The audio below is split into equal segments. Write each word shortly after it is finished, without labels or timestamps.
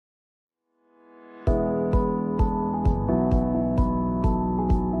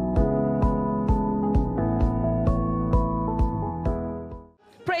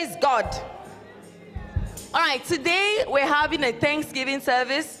God. All right, today we're having a Thanksgiving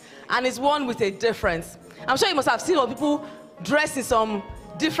service, and it's one with a difference. I'm sure you must have seen all people dressed in some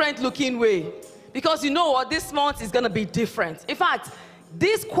different looking way, because you know what, this month is going to be different. In fact,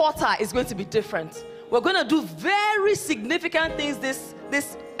 this quarter is going to be different. We're going to do very significant things this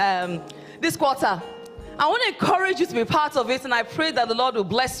quarter. I want to encourage you to be part of it, and I pray that the Lord will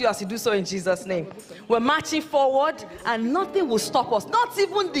bless you as you do so in Jesus' name. We're marching forward, and nothing will stop us, not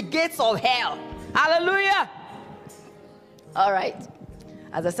even the gates of hell. Hallelujah. All right.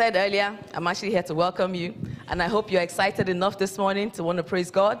 As I said earlier, I'm actually here to welcome you, and I hope you're excited enough this morning to want to praise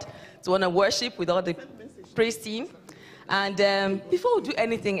God, to want to worship with all the praise team. And before we do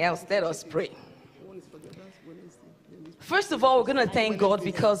anything else, let us pray. First of all, we're going to thank God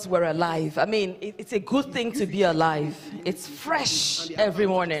because we're alive. I mean, it's a good thing to be alive. It's fresh every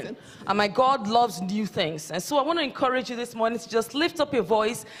morning. And my God loves new things. And so I want to encourage you this morning to just lift up your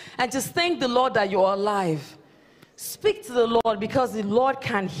voice and just thank the Lord that you're alive. Speak to the Lord because the Lord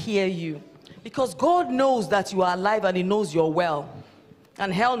can hear you. Because God knows that you are alive and He knows you're well.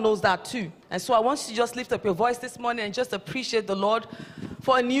 And hell knows that too. And so I want you to just lift up your voice this morning and just appreciate the Lord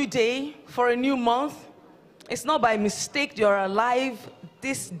for a new day, for a new month. It's not by mistake you're alive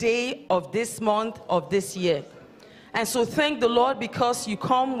this day of this month of this year. And so thank the Lord because you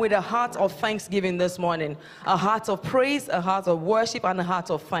come with a heart of thanksgiving this morning, a heart of praise, a heart of worship, and a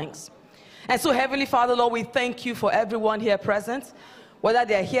heart of thanks. And so Heavenly Father, Lord, we thank you for everyone here present, whether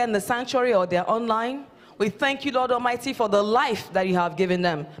they're here in the sanctuary or they're online. We thank you, Lord Almighty, for the life that you have given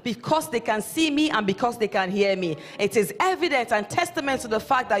them, because they can see me and because they can hear me. It is evidence and testament to the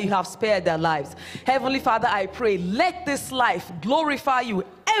fact that you have spared their lives. Heavenly Father, I pray, let this life glorify you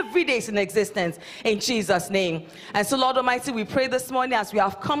every day in existence in Jesus' name. And so, Lord Almighty, we pray this morning as we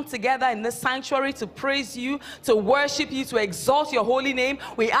have come together in this sanctuary to praise you, to worship you, to exalt your holy name.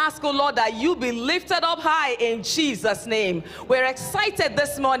 We ask, oh Lord, that you be lifted up high in Jesus' name. We're excited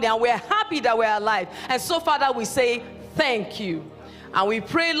this morning and we're happy that we're alive. And so, Father, we say thank you. And we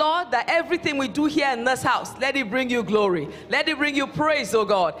pray, Lord, that everything we do here in this house, let it bring you glory. Let it bring you praise, oh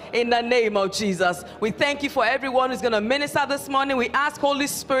God, in the name of Jesus. We thank you for everyone who's going to minister this morning. We ask, Holy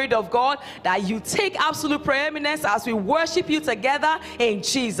Spirit of God, that you take absolute preeminence as we worship you together in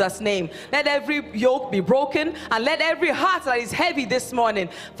Jesus' name. Let every yoke be broken and let every heart that is heavy this morning,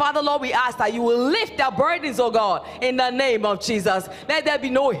 Father, Lord, we ask that you will lift their burdens, oh God, in the name of Jesus. Let there be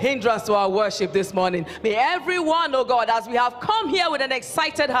no hindrance to our worship this morning. May everyone, oh God, as we have come here with an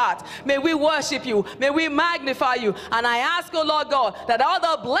excited heart, may we worship you, may we magnify you. And I ask, oh Lord God, that all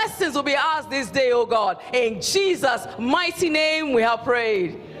the blessings will be ours this day, oh God. In Jesus' mighty name we have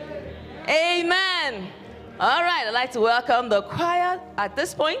prayed. Amen. All right, I'd like to welcome the choir at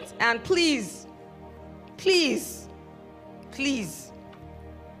this point, and please,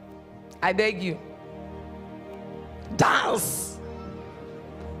 I beg you, dance.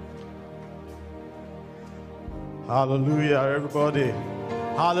 Hallelujah, everybody.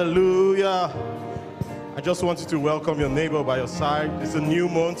 Hallelujah. I just want you to welcome your neighbor by your side. It's a new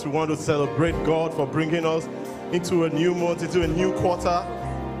month. We want to celebrate God for bringing us into a new month, into a new quarter.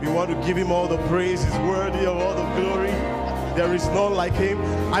 We want to give him all the praise. He's worthy of all the glory. There is none like him.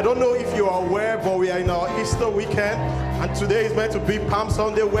 I don't know if you are aware, but we are in our Easter weekend. And today is meant to be Palm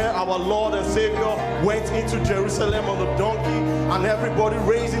Sunday, where our Lord and Savior went into Jerusalem on a donkey, and everybody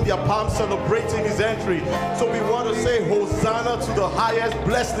raising their palms, celebrating his entry. So we want to say, Hosanna to the highest.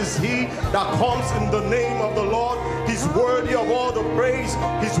 Blessed is he that comes in the name of the Lord. He's worthy of all the praise.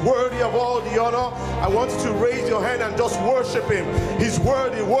 He's worthy of all the honor. I want you to raise your hand and just worship him. He's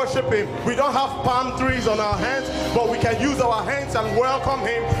worthy. Worship him. We don't have palm trees on our hands, but we can use our hands and welcome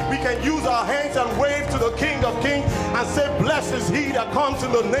him. We can use our hands and wave to the King of Kings and say, blessed is he that comes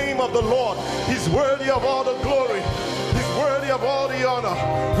in the name of the Lord. He's worthy of all the glory. He's worthy of all the honor.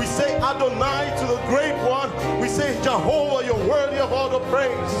 We say Adonai to the great one. We say Jehovah, you're worthy of all the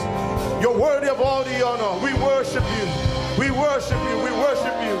praise. You're worthy of all the honor. We worship you. We worship you. We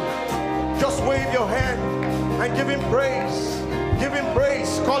worship you. Just wave your hand and give him praise. Give him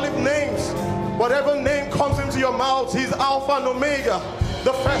praise. Call him names. Whatever name comes into your mouth, he's Alpha and Omega,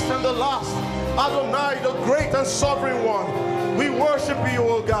 the first and the last. Adonai, the great and sovereign one. We worship you,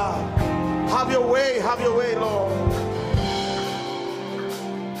 O God. Have your way, Lord.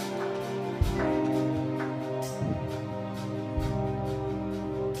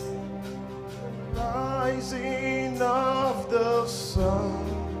 Rising of the sun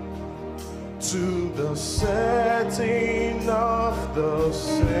to the setting of the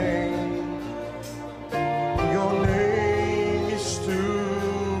same, your name is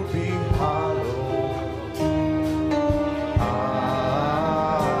to be hallowed.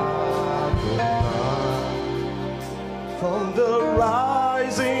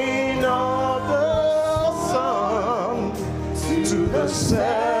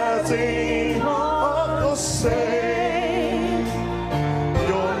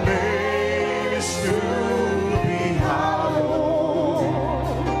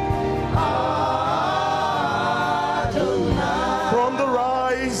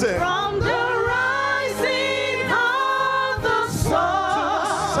 rising. From the rising of the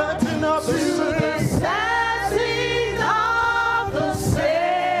sun Setting up the to the sun. setting of the same.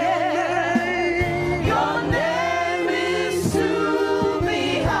 Your name is to be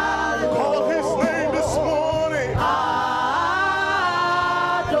hallowed. Call his name this morning.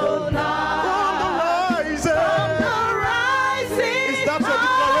 Adonai. From the rising. The rising Is that your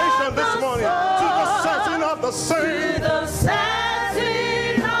declaration of this the morning? sun To the setting of the to sun. the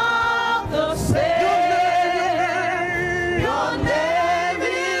setting of the same. Your name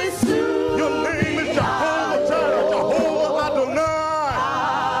is to Your name is Jehovah Jireh, Jehovah Adonai.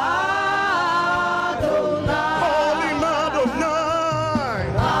 Adonai. Call him Adonai.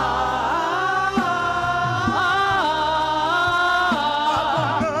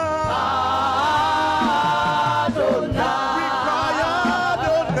 Adonai. We cry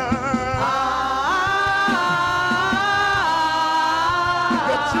Adonai.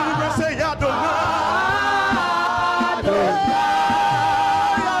 Your children say Adonai. Adonai.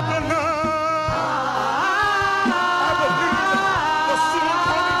 I believe the soon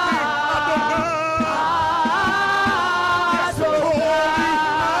coming King Adonai. Yes, holy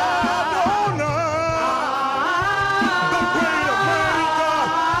Adonai. The great and mighty God.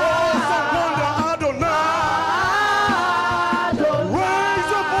 Awesome wonder Adonai. Raise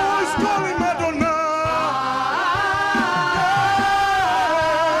your voice, call him Adonai.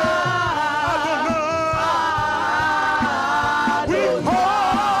 Adonai. We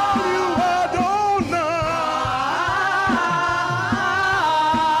call you Adonai.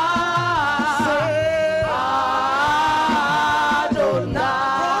 Say,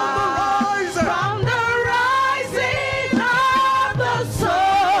 From the rising of the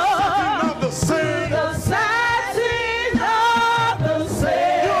sun of the to same. the setting of the Your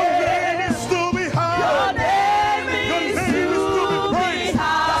same. name is to be Your hallowed. name Your is name is to be to be praised.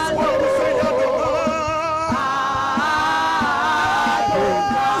 That's why we hallowed. say Adonai.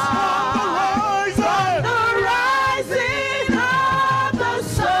 From the rising of the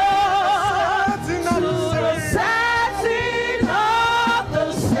sun Setting to up the the same. setting of the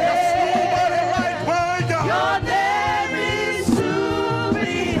Nobody same. like my God. Your name is to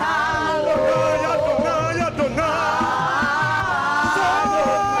be hallowed. Adonai, Adonai.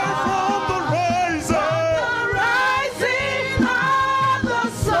 From the rising. The rising of the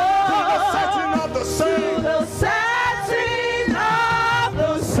Setting sun of the to same. the setting of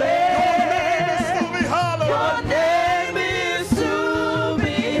the Name is same. to be hallowed. Your name is to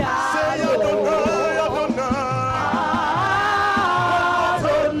be Say hallowed. Adonai, Adonai.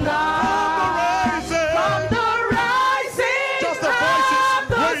 Adonai. From the rising Just the of voices.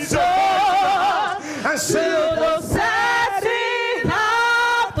 the Raise your sun voices and to say the setting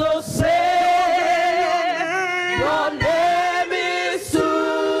of the same. Your name is to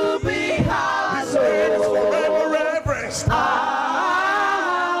be hallowed. forever reverenced.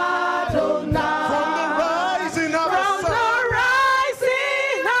 Adonai. From the rising of From the the sun.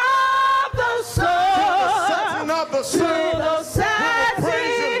 rising of the Setting sun of the to sun. the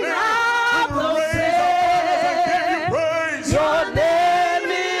setting of the same. Praise. Your name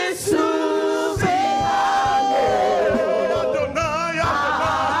is to be hallowed. Adonai,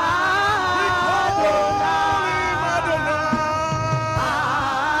 Adonai. We call him Adonai.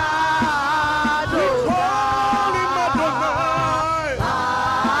 We call him Adonai.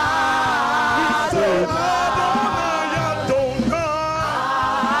 We say Adonai, Adonai.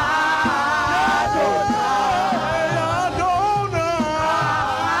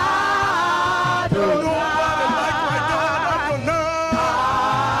 Nobody like my God, Adonai.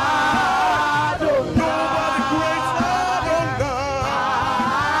 Nobody great, Adonai.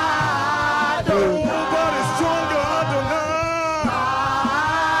 Nobody stronger, Adonai.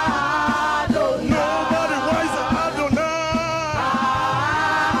 Nobody wiser, Adonai.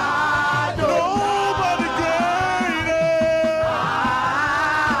 Nobody greater.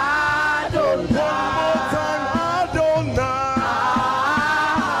 One more time, Adonai.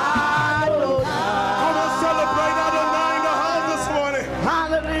 Come on, celebrate Adonai in the house this morning.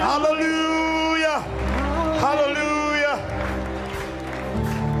 Hallelujah. Hallelujah.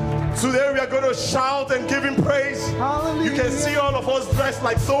 Today we are going to shout and give him praise. You can see all of us dressed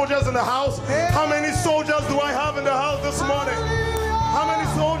like soldiers in the house. How many soldiers do I have in the house this morning? How many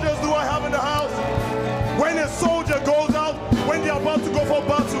soldiers do I have in the house? When a soldier goes out, when they're about to go for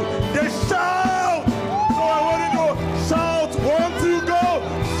battle, they shout. So I want you to shout, 1, 2, go,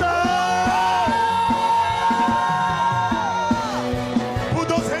 shout. Put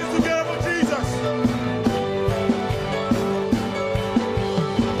those hands together for Jesus.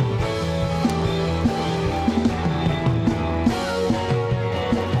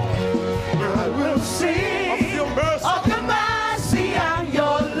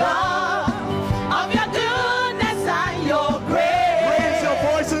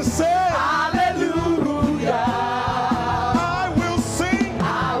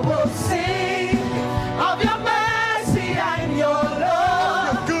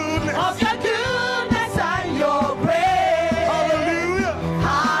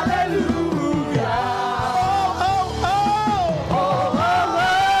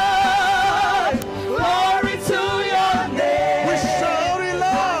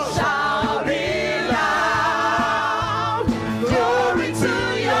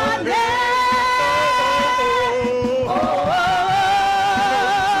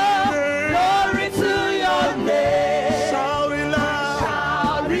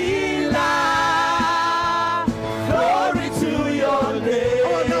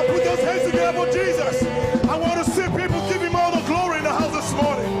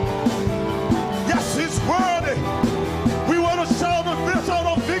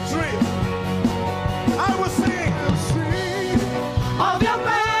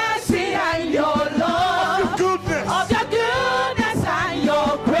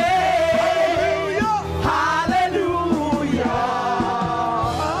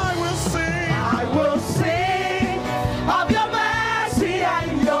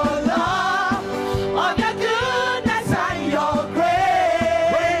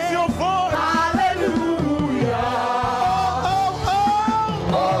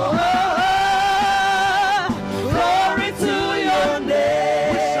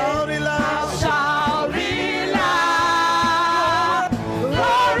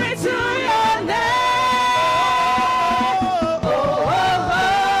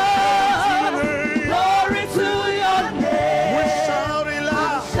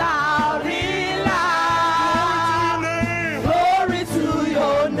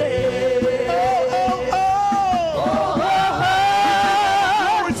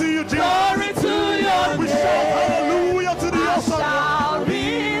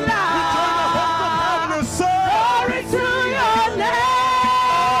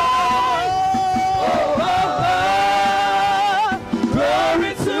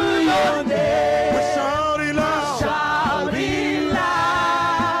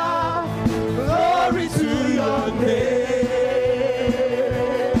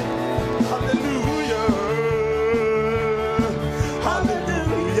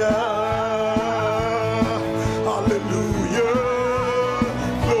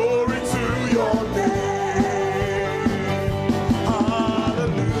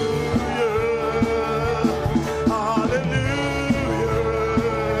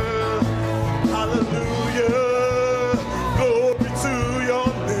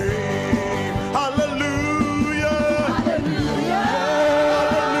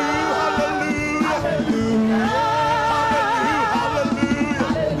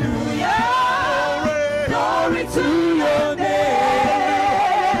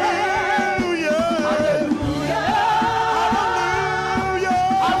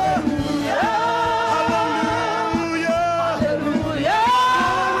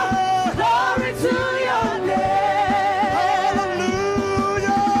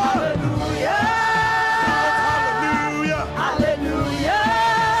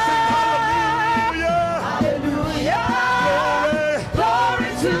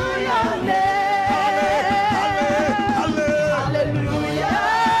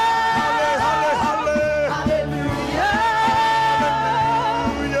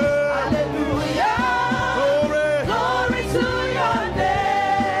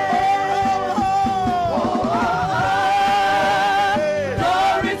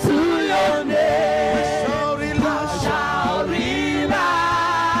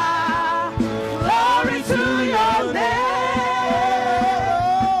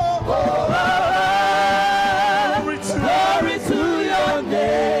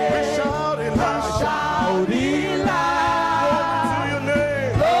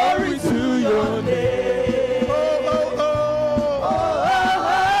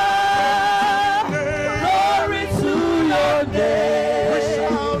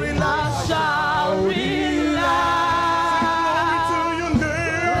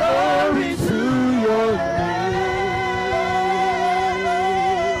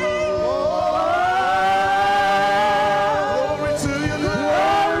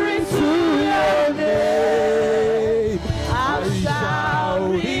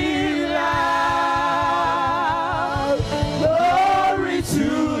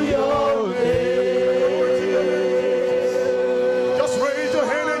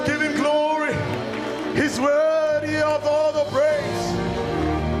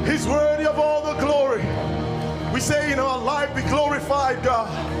 He's worthy of all the glory. We say in our life, be glorified, God.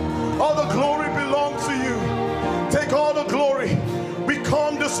 All the glory belongs to you. Take all the glory. We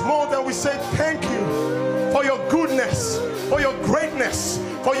come this morning and we say thank you for your goodness, for your greatness,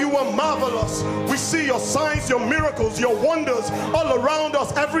 for you are marvelous. We see your signs, your miracles, your wonders all around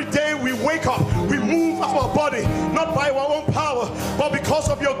us. Every day we wake up, we move our body, not by our own power, but because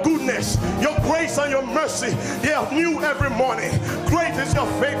of your goodness, your grace and your mercy. They are new every morning. Great is your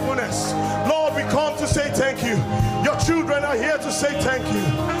faithfulness. Lord, we come to say thank you. Your children are here to say thank you.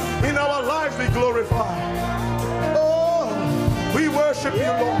 In our lives we glorify. Oh, we worship you,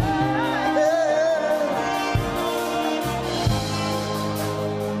 Lord.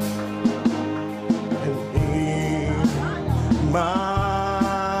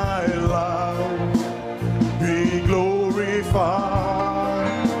 My life be glorified,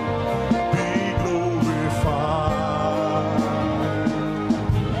 be glorified,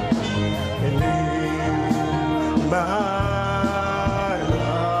 and in my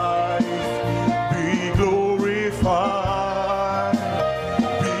life be glorified,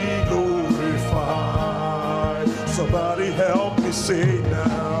 be glorified. Somebody help me say it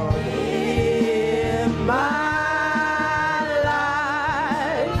now. In my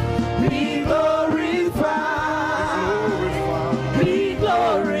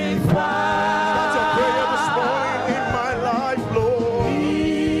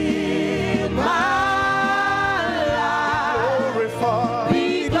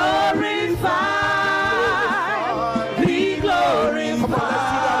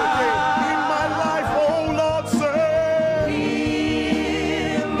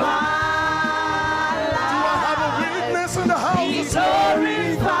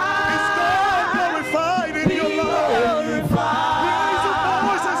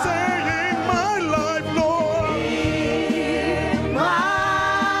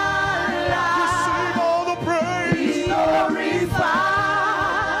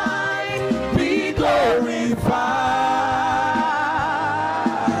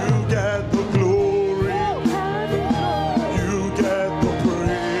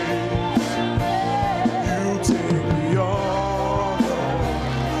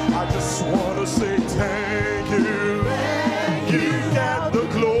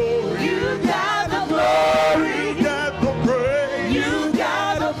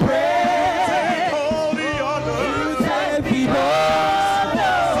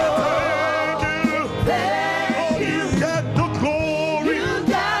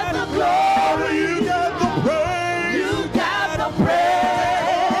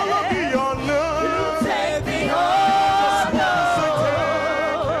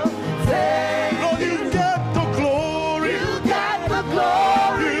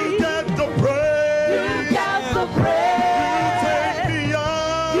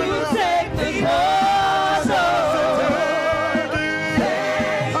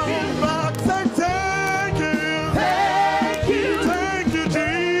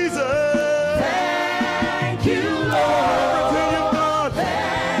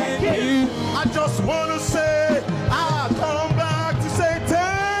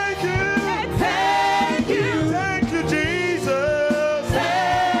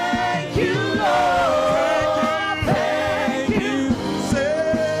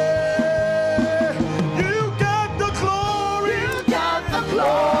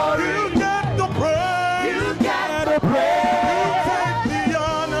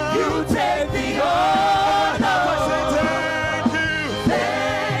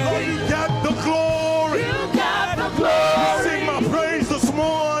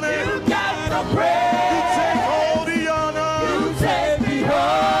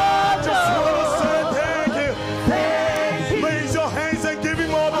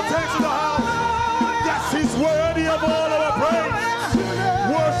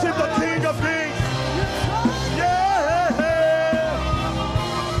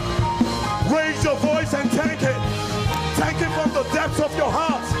of your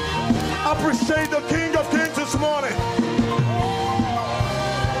heart. Appreciate the King of Kings this morning.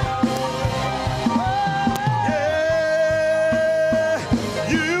 Yeah,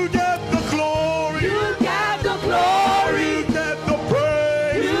 you get the glory. You get the glory. You get the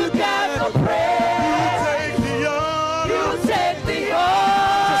praise. You get the praise. You take the honor. You take the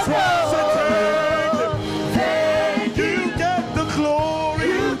honor. Just want to say thank you. You get the glory.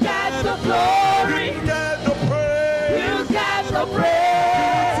 You get the glory. You get the praise. You get the praise.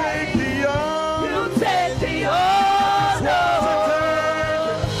 You take the honor. You take the honor.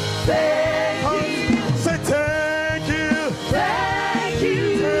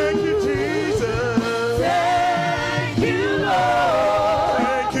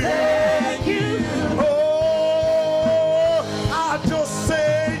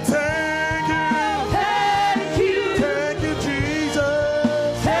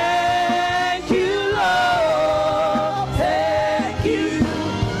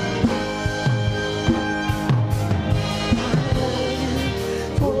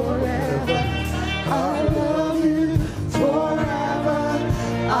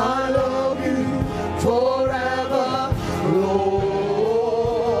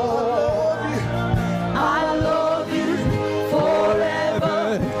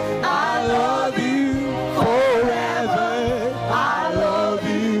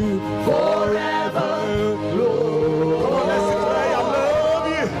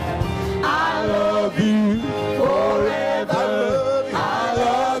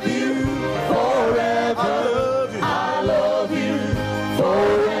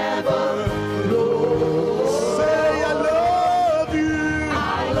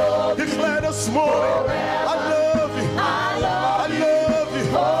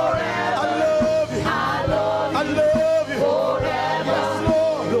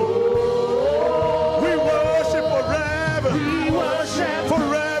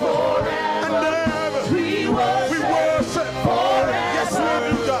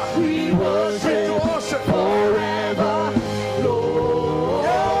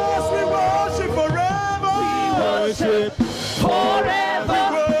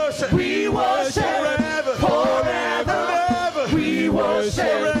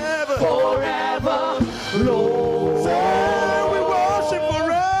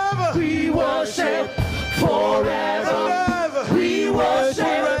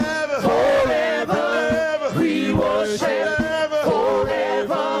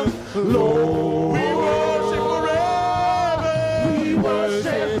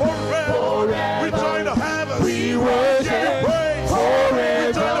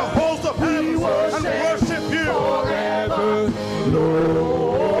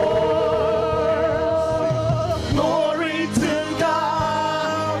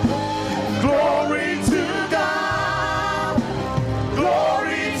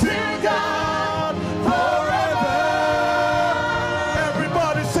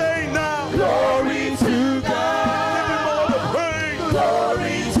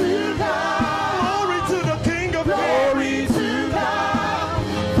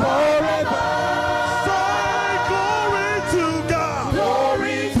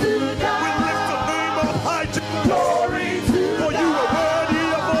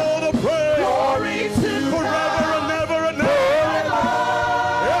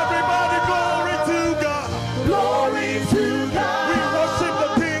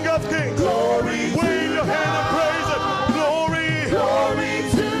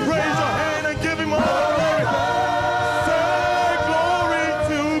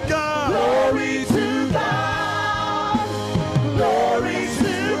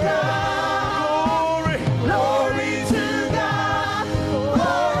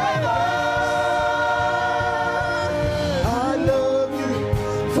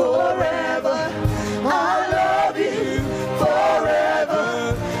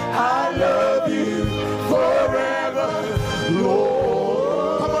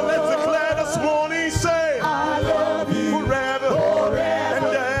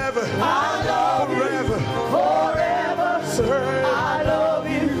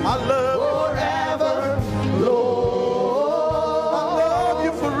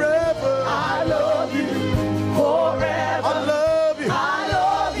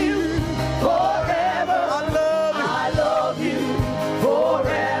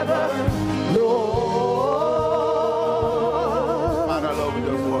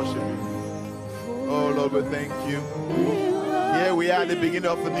 Lord, we thank you. Here we are at the beginning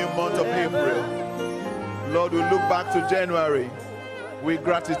of a new month of April. Lord, we look back to January with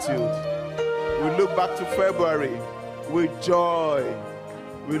gratitude. We look back to February with joy.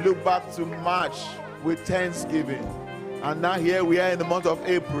 We look back to March with thanksgiving. And now here we are in the month of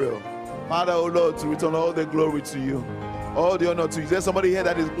April. Father, oh Lord, to return all the glory to you, all the honor to you. There's somebody here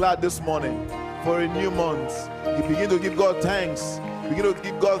that is glad this morning for a new month. You begin to give God thanks. Begin to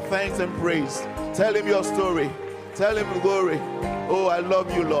give God thanks and praise. Tell him your story. Tell him glory. Oh, I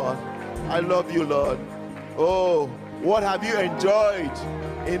love you, Lord. I love you, Lord. Oh, what have you enjoyed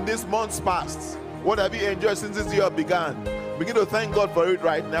in this month's past? What have you enjoyed since this year began? Begin to thank God for it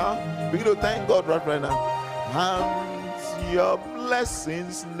right now. Begin to thank God right now. Count your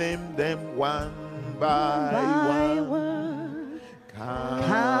blessings, name them one by one.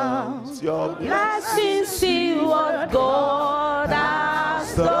 Count your blessings, see what God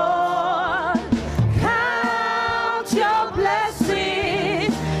has done. Count your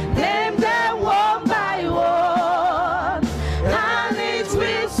blessings, name them one by one, and it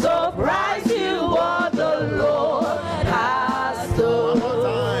will surprise you what the Lord has done.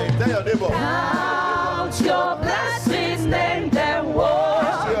 Tell your neighbor. Count your blessings, name them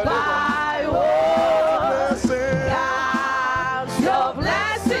one by one. Count your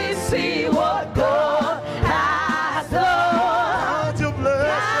blessings, see what God has done. Count your blessings.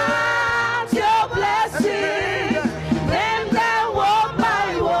 Count your blessings, name them one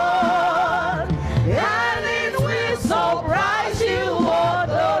by one, and it will surprise you what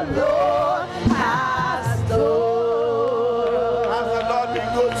the Lord has done. Has the Lord been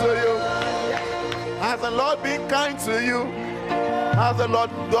good to you? Has the Lord been kind to you? Has the Lord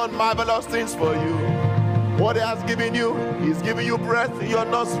done marvelous things for you? What he has given you, he's giving you breath in your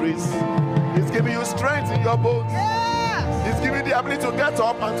nostrils. He's giving you strength in your bones. He's giving you the ability to get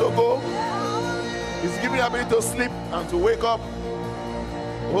up and to go. He's giving you the ability to sleep and to wake up.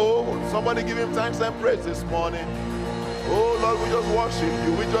 Oh, somebody give him thanks and praise this morning. Oh Lord, we just worship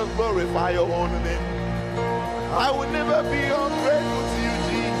you. We just glorify your holy name. I will never be ungrateful to you,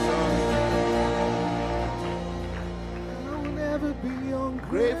 Jesus. I will never be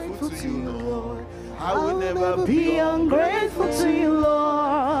ungrateful to you, Lord. I will never be ungrateful to you,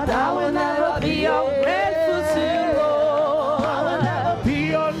 Lord. I will never be ungrateful to you, Lord. I will never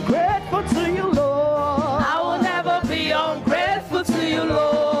be ungrateful to you, Lord. I will never be ungrateful to you,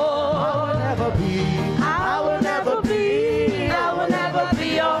 Lord. I will never be. I will never be. I will never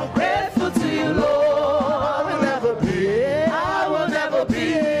be ungrateful to you, Lord. I will never be. I will never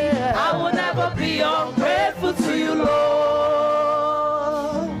be. I will never be ungrateful to you, Lord.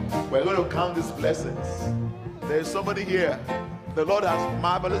 We're going to count these blessings. There's somebody here. The Lord has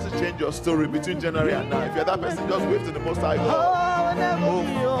marvelously changed your story between January and now. If you're that person, just wave to the Most High God. Oh,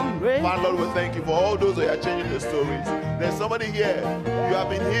 Father, Lord, we thank you for all those who are changing the stories. There's somebody here. You have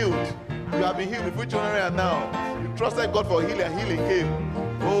been healed. You have been healed between January and now. You trusted God for healing, and healing came.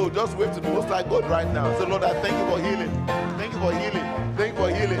 Oh, just wave to the Most High God right now. Say, Lord, I thank you for healing. Thank you for healing. Thank you for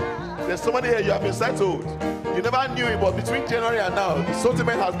healing. There's somebody here, you have been settled. You never knew it, but between January and now, the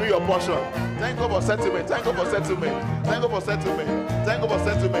settlement has been your portion. Thank God for settlement. Thank God for settlement. Thank God for settlement. Thank God for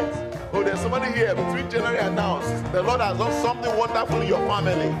settlement. Oh, there's somebody here between January and now. The Lord has done something wonderful in your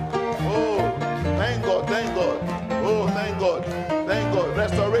family. Oh, thank God, thank God. Oh, thank God, thank God.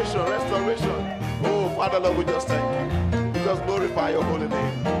 Restoration, restoration. Oh, Father, Lord, we just thank you. We just glorify your holy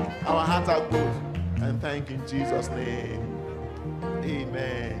name. Our hearts are good. And thank you in Jesus' name.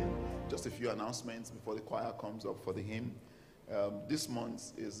 Amen. Just a few announcements before the choir comes up for the hymn. This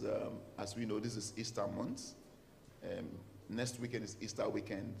month is, as we know, this is Easter month. Next weekend is Easter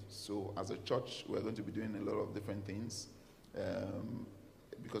weekend. So as a church, we're going to be doing a lot of different things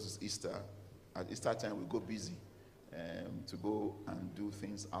because it's Easter. At Easter time, we go busy to go and do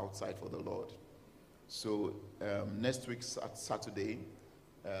things outside for the Lord. So next week, Saturday,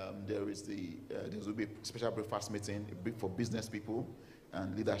 there will be a special breakfast meeting for business people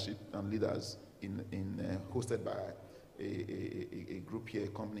and leadership and leaders hosted by a group here,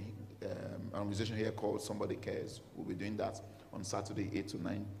 company, an organization here called Somebody Cares. We'll be doing that on Saturday, 8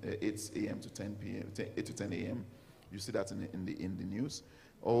 a.m. to 10 p.m., 8 to 10 a.m. You see that in the news.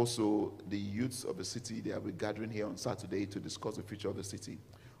 Also, the youths of the city, they will be gathering here on Saturday to discuss the future of the city.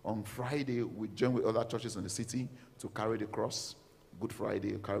 On Friday, we join with other churches in the city to carry the cross. Good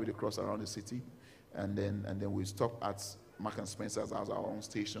Friday, carry the cross around the city, and then we stop at Mark and Spencer's as our own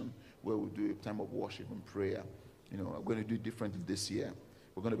station, where we do a time of worship and prayer. You know, we're going to do it differently this year.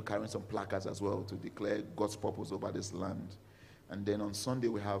 We're going to be carrying some placards as well to declare God's purpose over this land. And then on Sunday,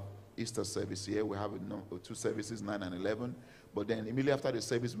 we have Easter service here. We have two services, 9 and 11. But then immediately after the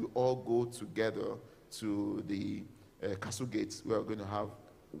service, we all go together to the Castle Gate. We are going to have,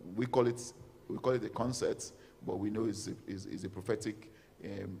 we call it a concert, but we know it's a prophetic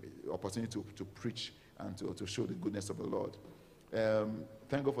opportunity to preach and to show the goodness of the Lord.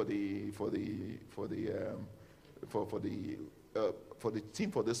 Thank God for the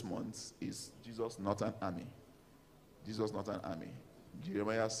theme for this month is Jesus Not an Army. Jesus Not an Army.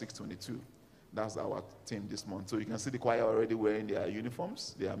 Jeremiah 6:22. That's our theme this month. So you can see the choir already wearing their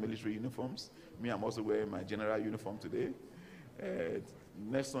uniforms, their military uniforms. Me, I'm also wearing my general uniform today.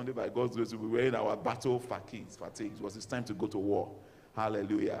 Next Sunday, by God's grace, we'll be wearing our battle fatigues because it's time to go to war.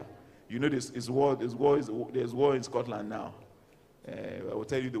 Hallelujah. You know, there's war in Scotland now. I will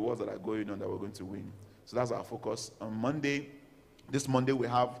tell you the wars that are going on that we're going to win. So that's our focus. On Monday, this Monday, we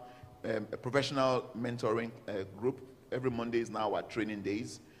have a professional mentoring group. Every Monday is now our training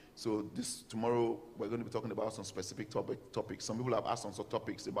days. So tomorrow, we're going to be talking about some specific topics. Some people have asked on some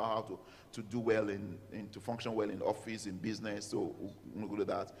topics about how to do well to function well in office, in business. So we'll go to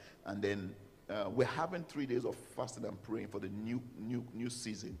that. And then we're having 3 days of fasting and praying for the new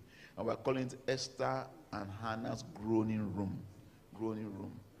season. And we're calling it Esther and Hannah's groaning room. Groaning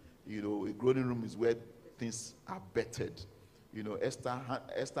room. You know, a groaning room is where things are bettered. You know, Esther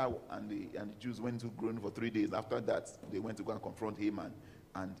and the Jews went to groan for 3 days. After that, they went to go and confront Haman,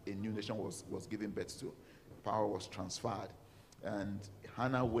 and a new nation was given birth to. Power was transferred. And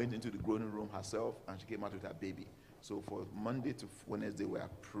Hannah went into the groaning room herself, and she came out with her baby. So for Monday to Wednesday, we are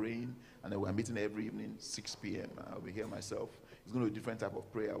praying, and then we are meeting every evening, 6 p.m. I'll be here myself. It's going to be a different type of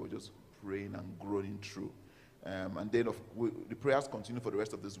prayer. We're just praying and groaning through. And then the prayers continue for the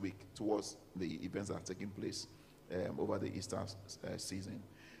rest of this week towards the events that are taking place over the Easter season.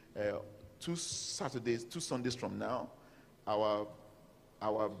 2 Sundays from now, our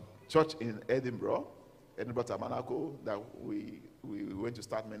church in Edinburgh Tabernacle, that we went to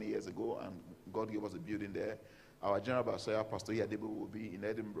start many years ago, and God gave us a building there. Our General Overseer, Pastor Yadebo, will be in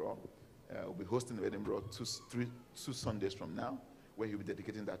Edinburgh. We'll be hosting in Edinburgh 2 Sundays from now, where he'll be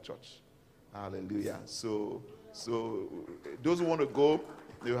dedicating that church. Hallelujah. So those who want to go,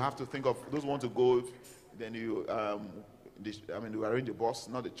 you have to think of those who want to go. Then you, you arrange a bus,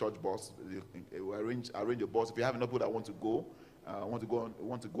 not a church bus. You arrange a bus. If you have enough people that want to go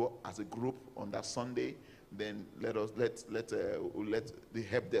as a group on that Sunday, then let the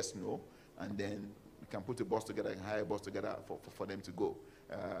help desk know, and then we can put a bus together and hire a bus together for them to go.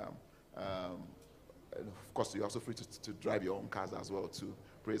 And of course, you're also free to drive your own cars as well too.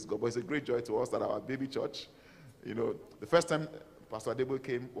 Praise God. But it's a great joy to us that our baby church, you know, the first time Pastor Adebo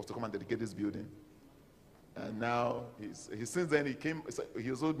came was to come and dedicate this building. And now, since then he's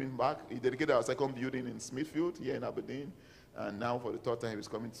also been back. He dedicated our second building in Smithfield, here in Aberdeen. And now for the third time, he's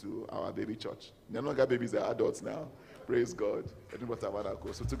coming to our baby church. They're no longer babies, they're adults now. Praise God.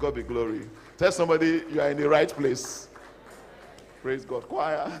 So to God be glory. Tell somebody you are in the right place. Praise God.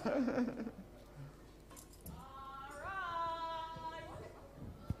 Choir.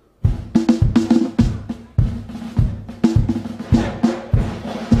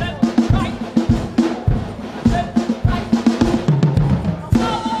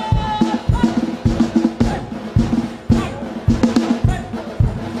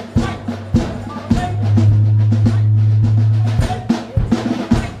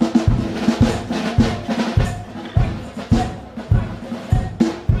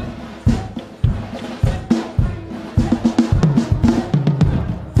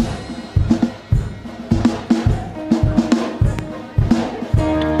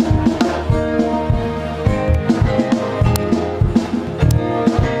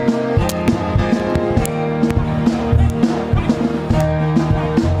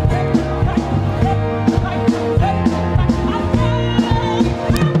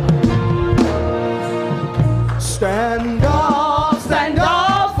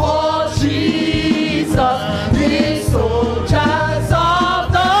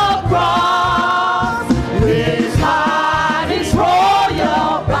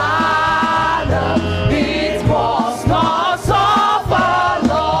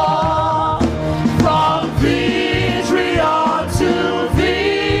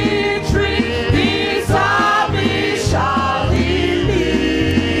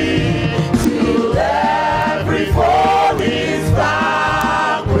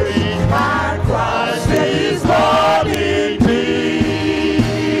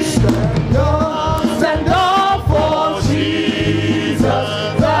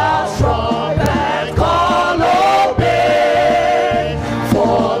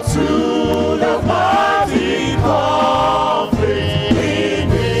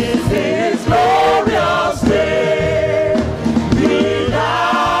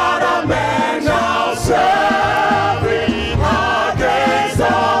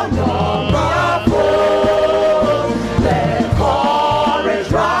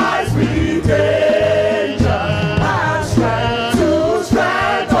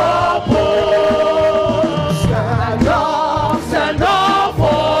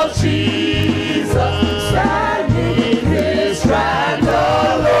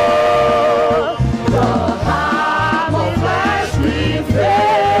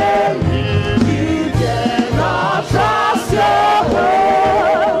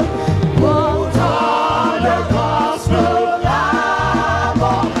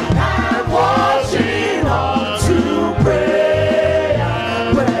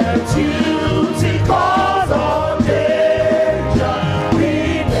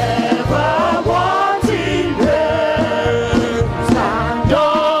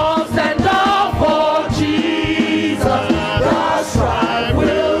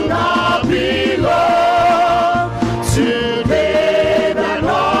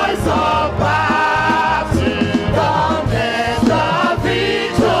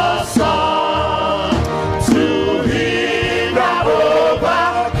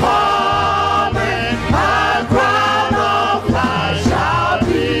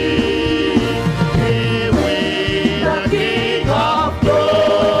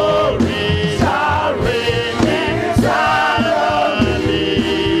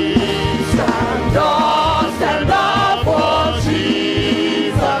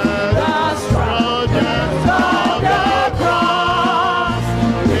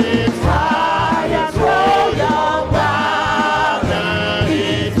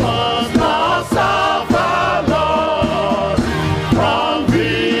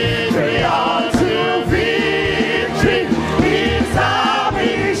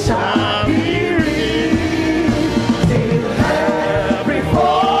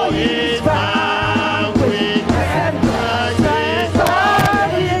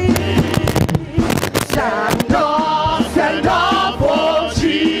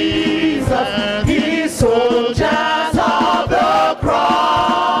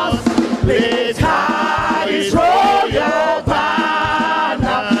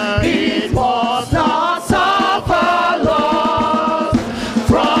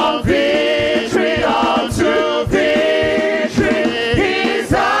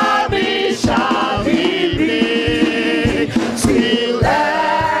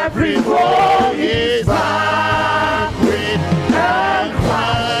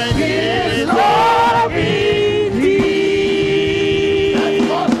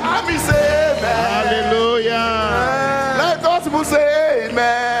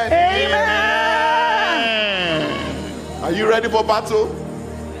 Ready for battle?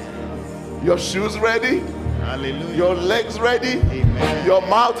 Your shoes ready? Hallelujah. Your legs ready? Amen. Your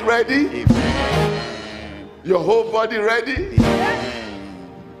mouth ready? Amen. Your whole body ready?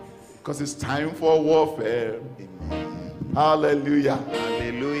 Amen. Because it's time for warfare. Amen. Hallelujah.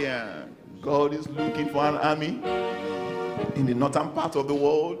 Hallelujah. God is looking for an army in the northern part of the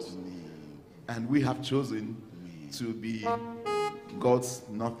world, and we have chosen to be God's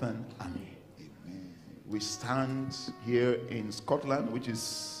northern army. We stand here in Scotland, which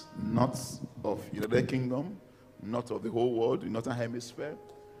is north of the United Kingdom, north of the whole world, the northern hemisphere.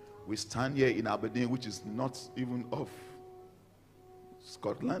 We stand here in Aberdeen, which is not even of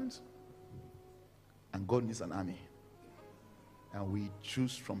Scotland. And God needs an army. And we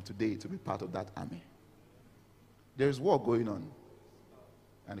choose from today to be part of that army. There is war going on.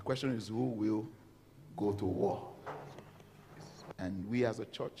 And the question is, who will go to war? And we as a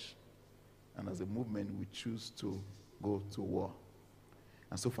church and as a movement, we choose to go to war.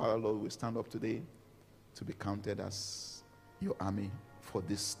 And so, Father, Lord, we stand up today to be counted as your army for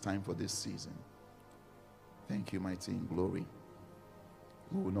this time, for this season. Thank you, mighty in glory.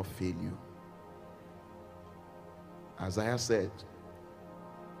 We will not fail you. Isaiah said,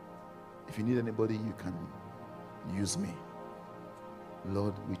 if you need anybody, you can use me.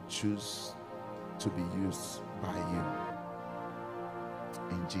 Lord, we choose to be used by you.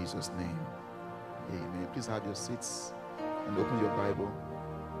 In Jesus' name. Amen. Please have your seats and open your Bible.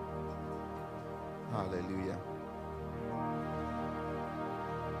 Hallelujah.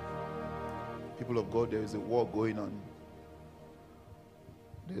 People of God, there is a war going on.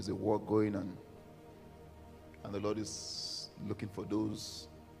 There is a war going on. And the Lord is looking for those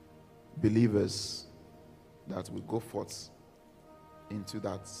believers that will go forth into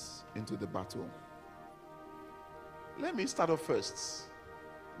the battle. Let me start off first.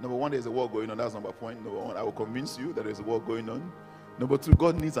 Number one, there's a war going on. That's number point. Number one, I will convince you that there's a war going on. Number two,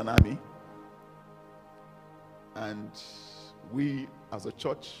 God needs an army. And we, as a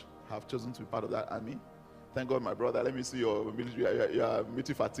church, have chosen to be part of that army. Thank God, my brother. Let me see your military. You are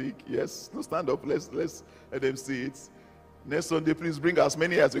military fatigue. Yes. No, stand up. Let's let them see it. Next Sunday, please bring as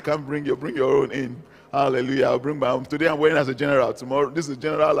many as you can bring. Bring your own in. Hallelujah. I'll bring my own. Today I'm wearing as a general. Tomorrow, this is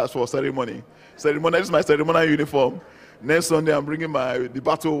general as for ceremony. This is my ceremonial uniform. Next Sunday, I'm bringing the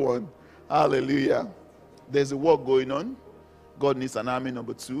battle one. Hallelujah. There's a war going on. God needs an army,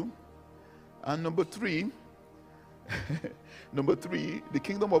 number two. And number three, the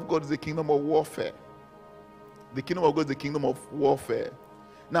kingdom of God is a kingdom of warfare. The kingdom of God is the kingdom of warfare.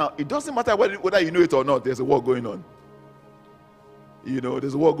 Now, it doesn't matter whether you know it or not, there's a war going on. You know,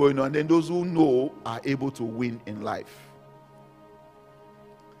 there's a war going on. And then those who know are able to win in life.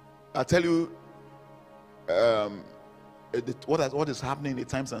 I tell you, what is happening in the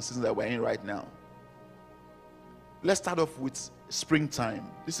times and seasons that we're in right now. Let's start off with springtime.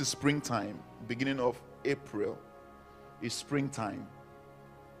 This is springtime, beginning of April. It's springtime.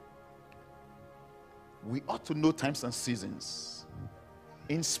 We ought to know times and seasons.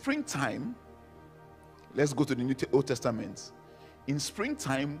 In springtime, let's go to the Old Testament. In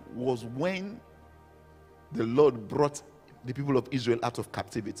springtime was when the Lord brought the people of Israel out of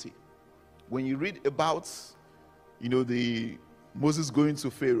captivity. When you read about, the Moses going to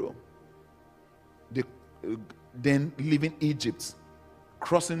Pharaoh, then leaving Egypt,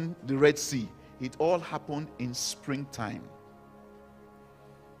 crossing the Red Sea, it all happened in springtime.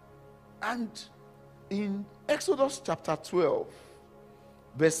 And in Exodus chapter 12,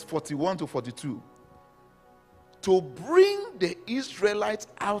 verse 41 to 42, to bring the Israelites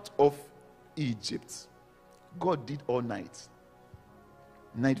out of Egypt, God did all night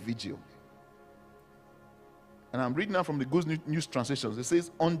vigil. And I'm reading now from the Good News translations. It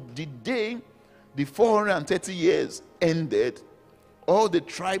says, on the day the 430 years ended, all the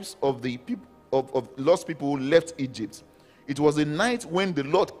tribes of the people of lost people left Egypt. It was a night when the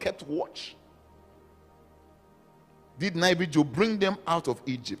Lord kept watch. Did night vigil bring them out of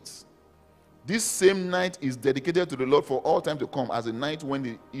Egypt? This same night is dedicated to the Lord for all time to come, as a night when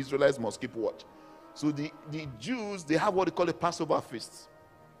the Israelites must keep watch. So the Jews, they have what they call a Passover feast.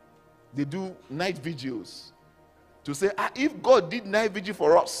 They do night vigils to say, if God did night vigil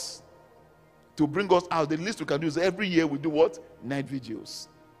for us to bring us out, the least we can do is every year we do what? Night vigils.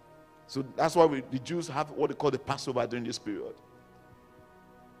 So that's why the Jews have what they call the Passover during this period.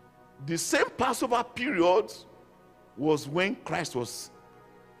 The same Passover period was when Christ was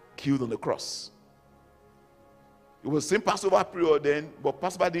killed on the cross. It was the same Passover period then, but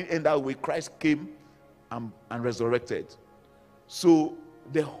Passover didn't end that way. Christ came and resurrected. So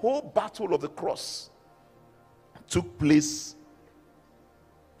the whole battle of the cross took place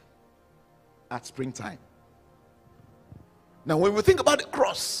at springtime. Now, when we think about the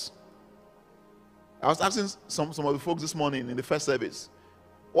cross, I was asking some of the folks this morning in the first service,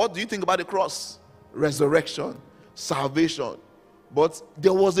 what do you think about the cross? Resurrection, salvation. But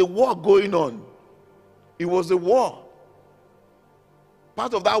there was a war going on. It was a war.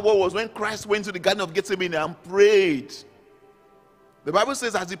 Part of that war was when Christ went to the Garden of Gethsemane and prayed. The Bible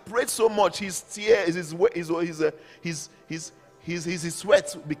says as he prayed so much, his tears, his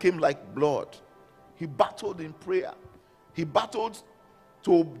sweat became like blood. He battled in prayer. He battled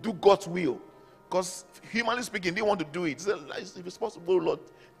to do God's will. Because humanly speaking, he didn't want to do it. He said, if it's possible, Lord,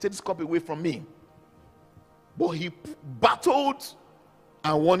 take this cup away from me. But he battled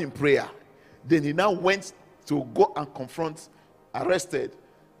and won in prayer. Then he now went to go and confront, arrested,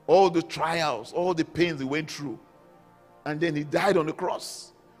 all the trials, all the pains he went through. And then he died on the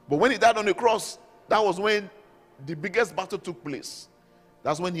cross. But when he died on the cross, that was when the biggest battle took place.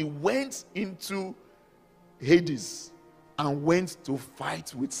 That's when he went into Hades and went to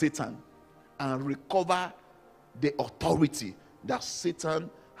fight with Satan and recover the authority that Satan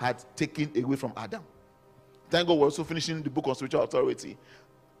had taken away from Adam. Thank God we're also finishing the book on spiritual authority.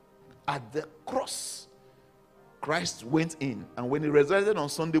 At the cross, Christ went in, and when he resurrected on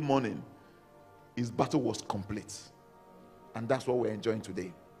Sunday morning, his battle was complete. And that's what we're enjoying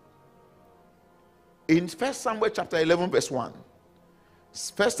today. In 1 Samuel chapter 11 verse 1,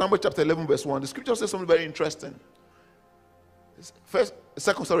 1 Samuel chapter 11 verse 1, the scripture says something very interesting. 2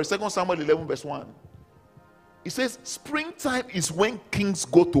 Samuel 11 verse 1. It says, springtime is when kings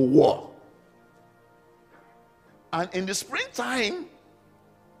go to war. And in the springtime,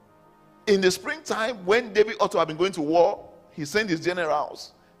 when David ought to have been going to war, he sent his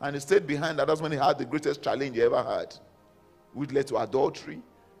generals and he stayed behind. That's when he had the greatest challenge he ever had, which led to adultery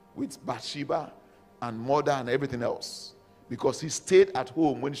with Bathsheba and murder and everything else, because he stayed at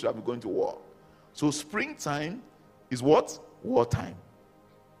home when he should have been going to war. So springtime is what? Wartime.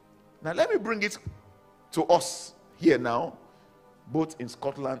 Now let me bring it to us here now, both in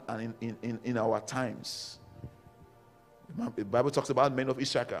Scotland and in our times. The Bible talks about men of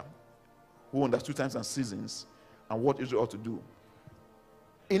Issachar who understood times and seasons and what Israel ought to do.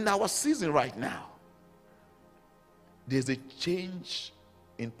 In our season right now, there's a change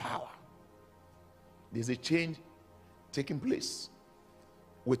in power. There's a change taking place.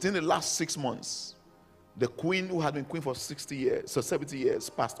 Within the last 6 months, the queen who had been queen for 70 years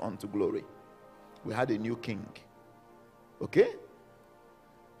passed on to glory. We had a new king. Okay?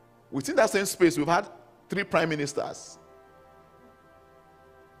 Within that same space, we've had 3 prime ministers.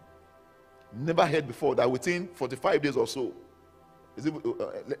 Never heard before that within 45 days or so,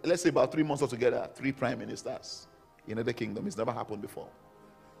 let's say about 3 months altogether, 3 prime ministers in another kingdom. It's never happened before.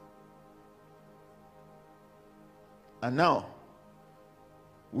 And now,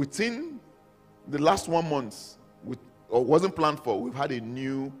 within the last 1 month, or wasn't planned for, we've had a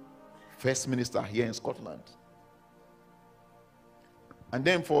new first minister here in Scotland. And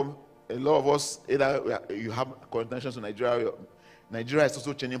then for a lot of us, either you have connections to Nigeria. Nigeria is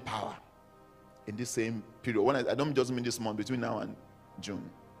also changing power in this same period. When I don't just mean this month, between now and June.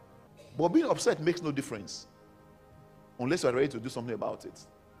 But being upset makes no difference unless you are ready to do something about it.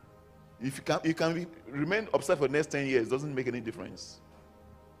 If you can remain upset for the next 10 years, it doesn't make any difference.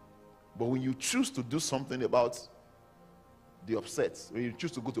 But when you choose to do something about the upset, when you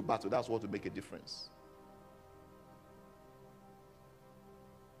choose to go to battle, that's what will make a difference.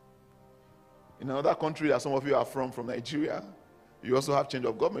 In another country that some of you are from Nigeria, you also have change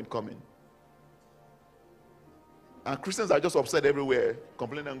of government coming. And Christians are just upset everywhere,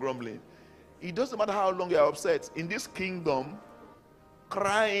 complaining and grumbling. It doesn't matter how long you are upset. In this kingdom,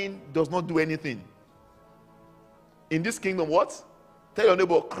 crying does not do anything. In this kingdom, what? Tell your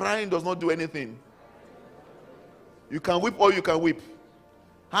neighbor, crying does not do anything. You can weep or you can weep.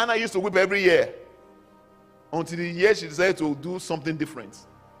 Hannah used to weep every year until the year she decided to do something different.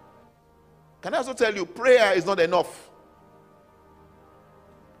 Can I also tell you, prayer is not enough.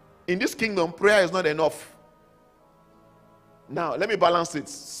 In this kingdom, prayer is not enough. Now, let me balance it.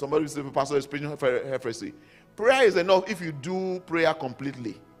 Somebody said, Pastor is preaching heresy. Prayer is enough if you do prayer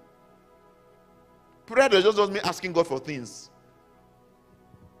completely. Prayer does just mean asking God for things.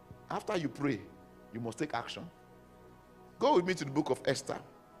 After you pray, you must take action. Go with me to the book of Esther,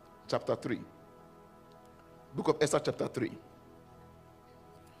 chapter 3. Book of Esther, chapter 3.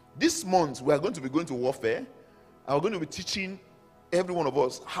 This month, we are going to be going to warfare. I'm going to be teaching every one of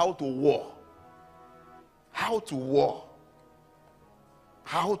us how to war. How to war.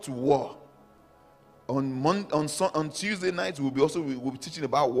 How to war. On Tuesday night, we'll be teaching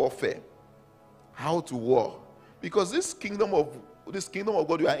about warfare. How to war. Because this kingdom of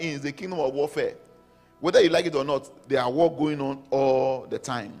God we are in is the kingdom of warfare. Whether you like it or not, there are war going on all the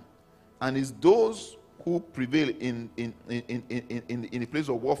time. And it's those who prevail in the place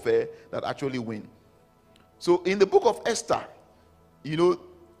of warfare that actually win. So in the book of Esther,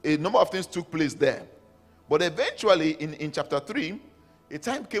 a number of things took place there. But eventually in chapter 3, a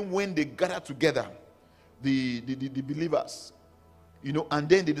time came when they gathered together, the believers, and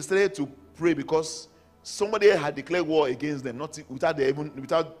then they decided to pray because somebody had declared war against them,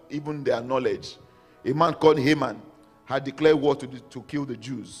 without even their knowledge. A man called Haman had declared war to kill the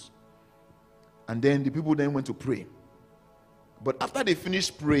Jews. And then the people then went to pray. But after they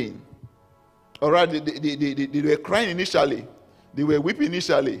finished praying, all right, they were crying initially. They were weeping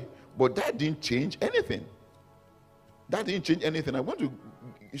initially. But that didn't change anything. That didn't change anything. I want to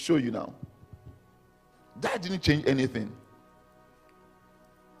show you now. That didn't change anything.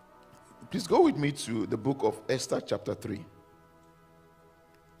 Please go with me to the book of Esther, chapter 3.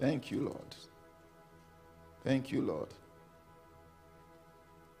 Thank you, Lord. Thank you, Lord.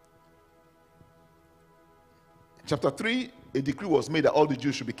 Chapter 3, a decree was made that all the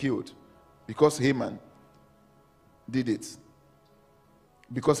Jews should be killed because Haman did it.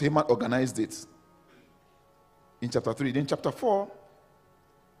 Because Haman organized it. In chapter 3. Then chapter 4,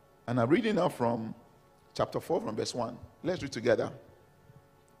 and I'm reading now from chapter 4 from verse 1. Let's read together.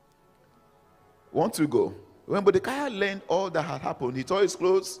 1, 2, go. When Mordecai learned all that had happened, he tore his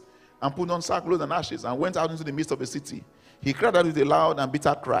clothes and put on sackcloth and ashes and went out into the midst of the city. He cried out with a loud and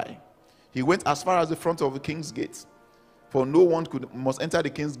bitter cry. He went as far as the front of the king's gate, for no one must enter the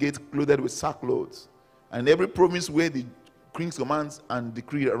king's gate clothed with sackcloth. And every province where the king's commands and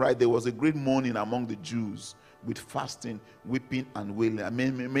decree arrived, there was a great mourning among the Jews, with fasting, weeping, and wailing. And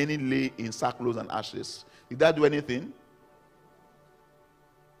many lay in sackcloth and ashes. Did that do anything?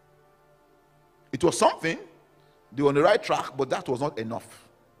 It was something. They were on the right track, but that was not enough.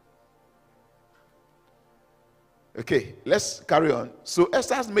 Okay, let's carry on. So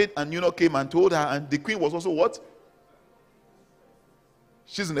Esther's maid and eunuch came and told her, and the queen was also what?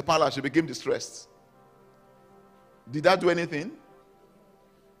 She's in the palace. She became distressed. Did that do anything?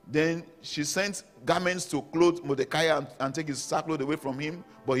 Then she sent garments to clothe Mordecai and take his sackcloth away from him,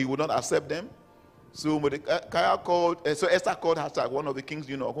 but he would not accept them. So Esther called Hathach, one of the king's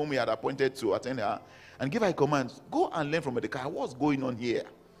eunuch, whom he had appointed to attend her, and gave her a command: go and learn from Mordecai what's going on here.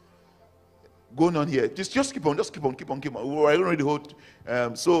 Just keep on. We're going to read the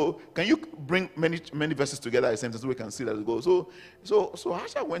whole. So can you bring many verses together at the same time so we can see that it goes? So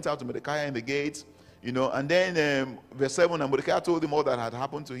Hathach went out to Mordecai in the gate, and then verse 7, and Mordecai told him all that had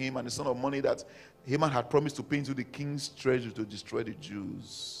happened to him and the sum of money that Haman had promised to pay into the king's treasury to destroy the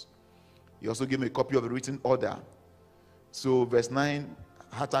Jews. He also gave me a copy of the written order. So verse 9,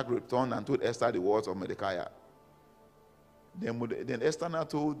 Hathach returned and told Esther the words of Mordecai. Then Esther now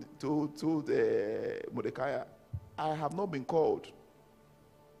told Mordecai, I have not been called.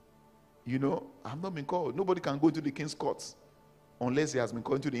 You know, I have not been called. Nobody can go to the king's courts unless he has been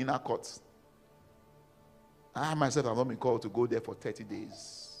called to the inner courts. I myself have not been called to go there for 30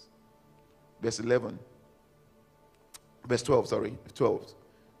 days. Verse 11. Verse 12, sorry. 12.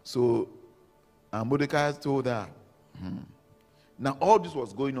 So Mordecai told her. Now all this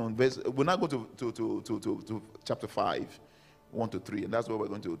was going on. We'll now go to chapter 5, 1 to 3. And that's where we're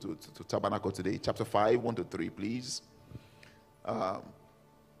going to tabernacle today. Chapter 5, 1 to 3, please.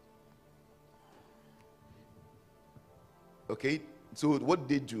 Okay, so what did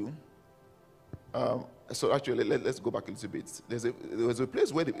they do? So actually, let's go back a little bit. There was a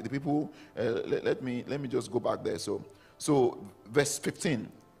place where the people. Let me just go back there. So verse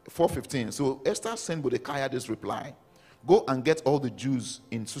 15, 4:15. So Esther sent Mordecai this reply: Go and get all the Jews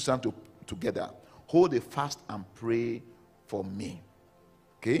in Susan together. Hold a fast and pray for me.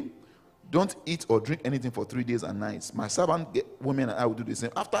 Okay. Don't eat or drink anything for 3 days and nights. My servant women and I will do the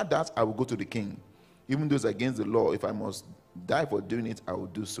same. After that, I will go to the king. Even though it's against the law, if I must die for doing it, I will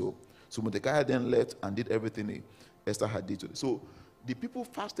do so. So Mordecai then left and did everything Esther had did to them. So the people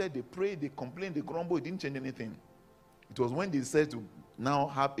fasted, they prayed, they complained, they grumbled. It didn't change anything. It was when they said to now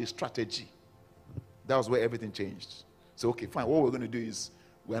have a strategy. That was where everything changed. So okay, fine. What we're going to do is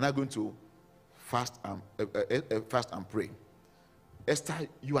we're not going to fast and pray. Esther,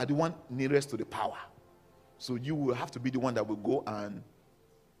 you are the one nearest to the power. So you will have to be the one that will go and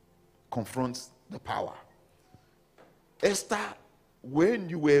confront the power. Esther, when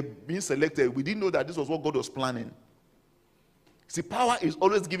you were being selected, we didn't know that this was what God was planning. See, power is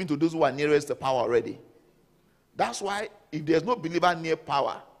always given to those who are nearest the power already. That's why if there's no believer near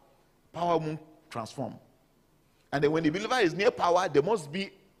power, power won't transform. And then when the believer is near power, there must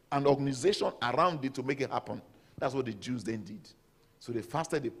be an organization around it to make it happen. That's what the Jews then did. So they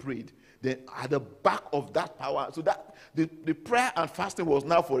fasted, they prayed. Then at the back of that power, so that the prayer and fasting was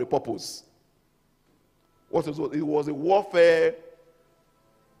now for a purpose. It was a warfare,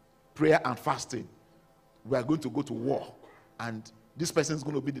 prayer and fasting. We are going to go to war, and this person is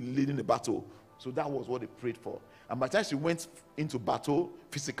going to be leading the battle. So that was what they prayed for. And by the time she went into battle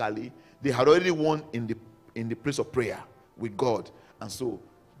physically, they had already won in the place of prayer with God, and so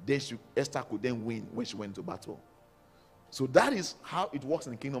then Esther could then win when she went to battle. So that is how it works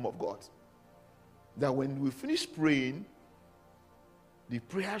in the kingdom of God. That when we finish praying, the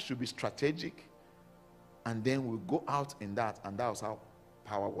prayer should be strategic, and then we go out in that, and that was how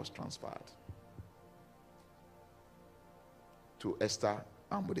power was transferred to Esther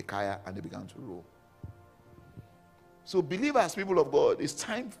and Mordecai, and they began to rule. So believers, people of God, it's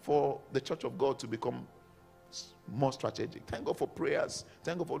time for the church of God to become more strategic. Thank God for prayers.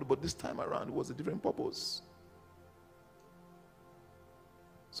 Thank God for it, but this time around it was a different purpose.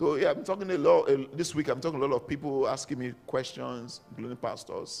 So yeah, I'm talking a lot this week. I'm talking a lot of people asking me questions, including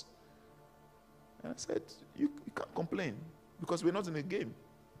pastors. And I said, you can't complain because we're not in a game.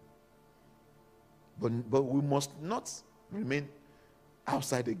 But we must not remain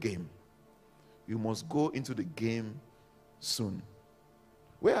outside the game. You must go into the game soon.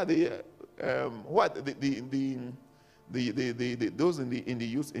 Where are the those in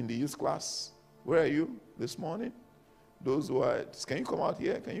the youth class? Where are you this morning? Those who are, can you come out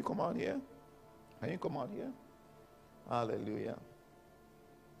here? Can you come out here? Can you come out here? Hallelujah.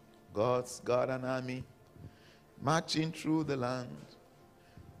 God's got an army marching through the land.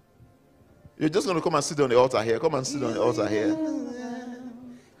 You're just going to come and sit on the altar here. Come and sit on the altar here.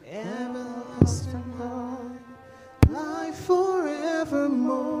 Everlasting God, life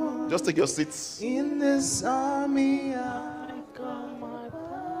forevermore. Just take your seats. In this army, I got my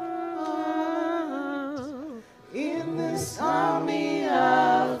power. In this army,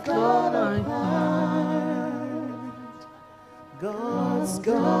 I've got a heart. God's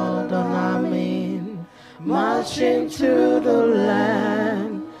got an army marching through the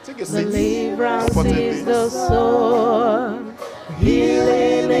land. Take your seats. Deliverance is the sword,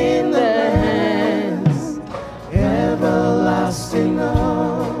 healing in the hands, everlasting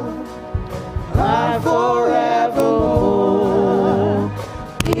love, life forevermore.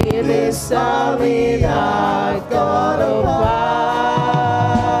 In this army I got a part.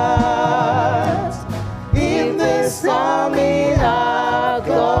 In this army I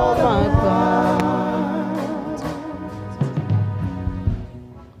got my part.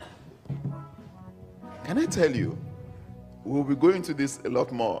 Can I tell you, we'll be going to this a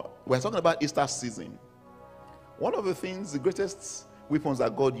lot more. We're talking about Easter season. One of the things, the greatest weapons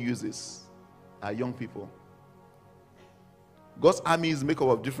that God uses are young people. God's army is made up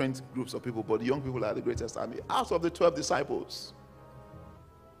of different groups of people, but the young people are the greatest army. Out of the 12 disciples,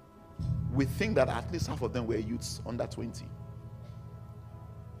 we think that at least half of them were youths under 20.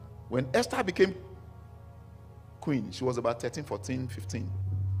 When Esther became queen, she was about 13, 14, 15.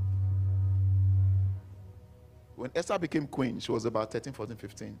 When Esther became queen, she was about 13, 14,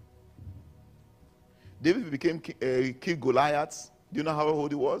 15. David became killed Goliath. Do you know how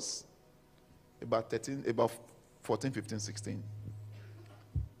old he was? About 14, 15, 16.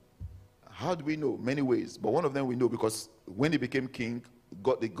 How do we know? Many ways. But one of them we know because when he became king,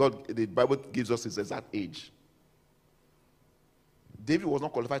 the Bible gives us his exact age. David was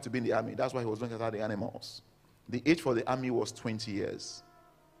not qualified to be in the army. That's why he was looking at the animals. The age for the army was 20 years.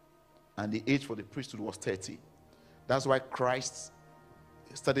 And the age for the priesthood was 30. That's why Christ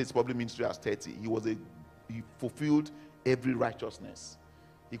started his public ministry as 30. He fulfilled every righteousness.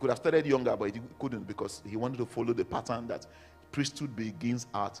 He could have started younger, but he couldn't because he wanted to follow the pattern that priesthood begins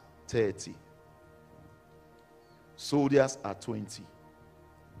at 30. Soldiers are 20.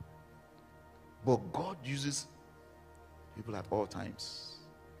 But God uses people at all times.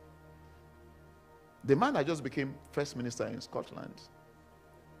 The man that just became first minister in Scotland,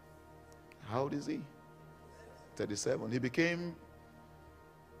 how old is he? 37. He became,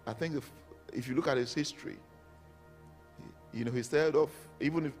 I think if you look at his history, you know, he started off,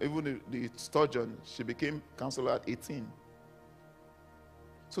 even the Sturgeon, she became counselor at 18.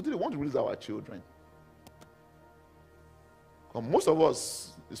 So they want to release our children. Most of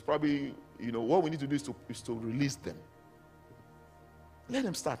us, is probably, you know, what we need to do is to release them. Let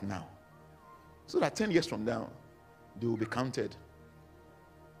them start now. So that 10 years from now, they will be counted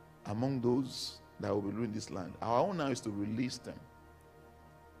among those that will be ruling this land. Our own now is to release them.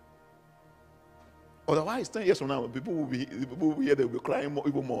 Otherwise, 10 years from now, people will be here, they will be crying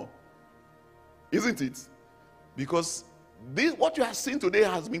even more. Isn't it? Because what you are seeing today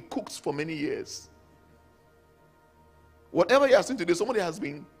has been cooked for many years. Whatever you are seeing today, somebody has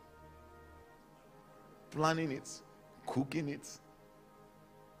been planning it, cooking it.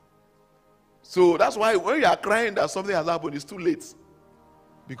 So that's why when you are crying that something has happened, it's too late.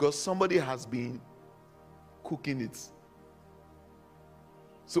 Because somebody has been cooking it.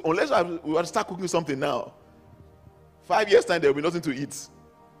 So unless we want to start cooking something now, 5 years' time, there will be nothing to eat.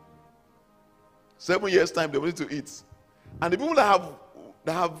 7 years' time, there will be nothing to eat. And the people that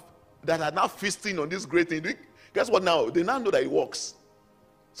are now feasting on this great thing, guess what now? They now know that it works.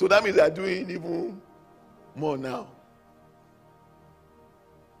 So that means they are doing even more now.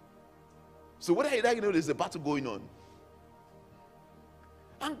 So whether you like, you know, there's a battle going on.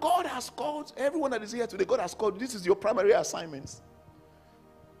 And God has called everyone that is here today. God has called. This is your primary assignment.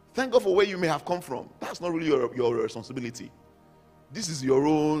 Thank God for where you may have come from. That's not really your responsibility. This is your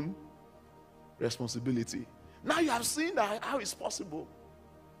own responsibility. Now you have seen that how it's possible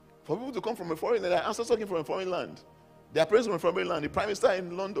for people to come from a foreign land. Their ancestors came from a foreign land. Their parents from a foreign land. The prime minister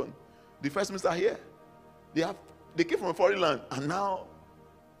in London, the first minister here, they came from a foreign land, and now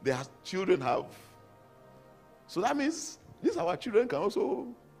their children have. So that means these our children can also.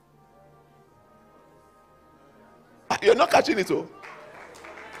 You're not catching it, oh.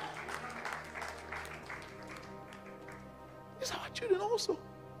 These are our children also.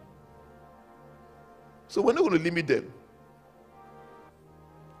 So we're not going to limit them.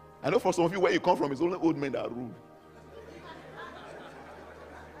 I know for some of you, where you come from, it's only old men that rule.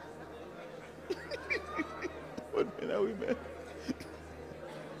 Old men and women.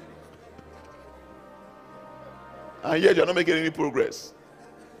 And yet you're not making any progress.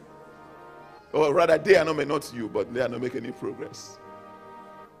 Or rather, they are not you, but they are not making any progress.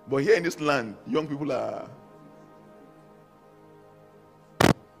 But here in this land, young people are.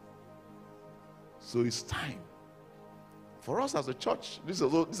 So it's time. For us as a church, this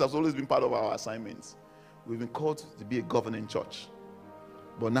has always been part of our assignments. We've been called to be a governing church.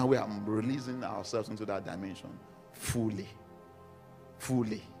 But now we are releasing ourselves into that dimension fully.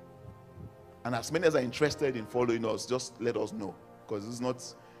 Fully. And as many as are interested in following us, just let us know. Because it's not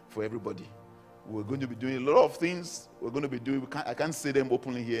for everybody. We're going to be doing a lot of things. We're going to be doing. I can't say them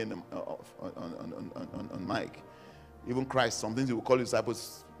openly here on mic. Even Christ, some things he will call his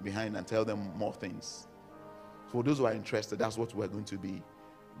disciples behind and tell them more things. For those who are interested, that's what we're going to be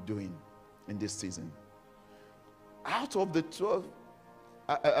doing in this season. Out of the 12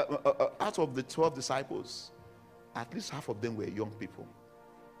 disciples, at least half of them were young people.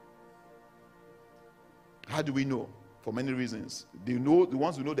 How do we know? For many reasons. They know, the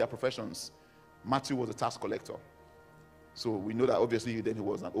ones who know their professions. Matthew was a tax collector. So we know that obviously then he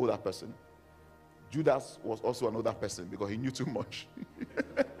was an older person. Judas was also an older person because he knew too much.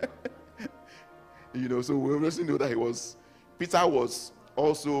 You know, so we obviously know that he was Peter was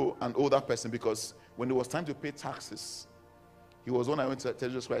also an older person, because when it was time to pay taxes, he was one I went to tell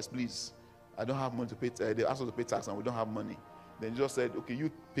Jesus Christ, please, I don't have money to pay. They asked us to pay tax and we don't have money. Then Jesus said, okay,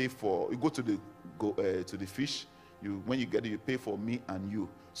 you pay for, you go to the fish, when you get it, you pay for me and you.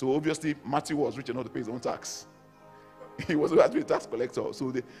 So obviously Matthew was rich enough to pay his own tax. He was actually a tax collector.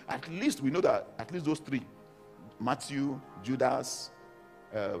 So at least we know that at least those three, Matthew, Judas,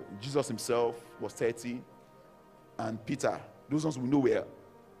 Jesus himself was 30, and Peter, those ones we know were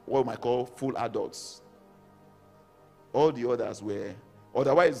what we might call full adults. All the others were,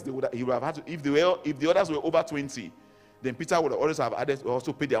 otherwise he would have had to, if the others were over 20, then Peter would always have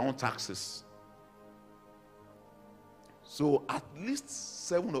also paid their own taxes. So at least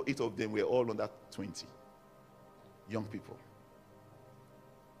 7 or 8 of them were all under 20, young people.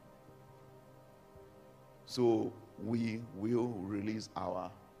 So we will release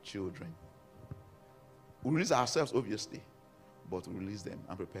our children. We release ourselves, obviously, but we release them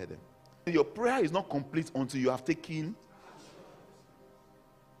and prepare them. Your prayer is not complete until you have taken.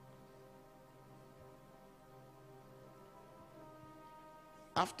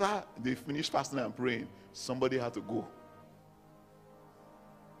 After they finished fasting and praying, somebody had to go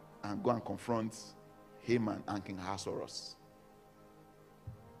and confront Haman and King Ahasuerus.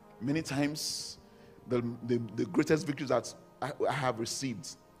 Many times, the greatest victories that I have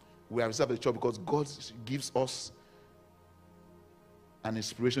received, we have received at the church because God gives us an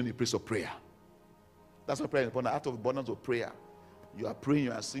inspiration in the place of prayer. That's why prayer is important. Out of abundance of prayer, you are praying,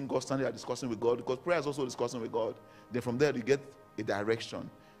 you are seeing God standing, you are discussing with God, because prayer is also discussing with God. Then from there you get a direction,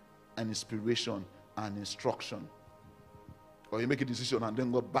 an inspiration, an instruction. Or you make a decision and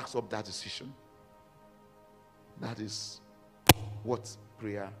then God backs up that decision. That is what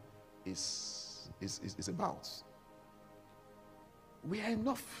prayer is about. We are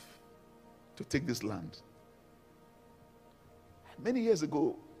enough to take this land. Many years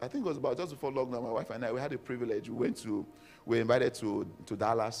ago, I think it was about just before lockdown, my wife and I, we had a privilege. We were invited to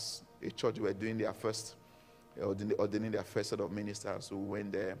Dallas, a church. We were doing their first, ordaining their first set of ministers. So we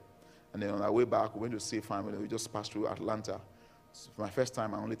went there. And then on our way back, we went to see family. We just passed through Atlanta. So for my first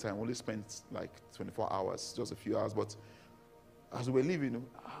time and only time, we only spent like 24 hours, just a few hours. But as we were leaving,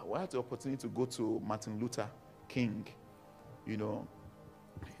 we had the opportunity to go to Martin Luther King,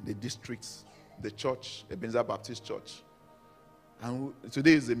 the district, the church, Ebenezer Baptist Church. And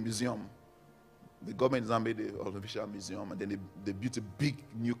today is a museum. The government has made an official museum, and then they built a big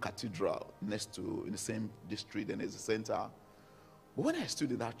new cathedral in the same district, and there's a center. But when I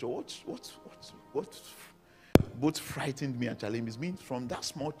stood in that church, what both frightened me and challenged me, from that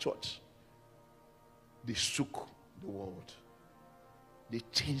small church, they shook the world. They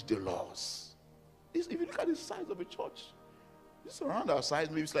changed the laws. If you look at the size of a church, it's around our size,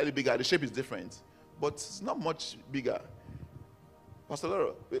 maybe slightly bigger. The shape is different, but it's not much bigger. Pastor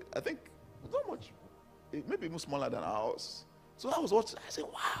Laura, I think it's not much, it may be even smaller than ours. So I was watching, I said,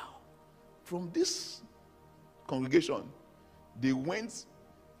 wow, from this congregation, they went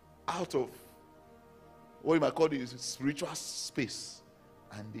out of what you might call the spiritual space,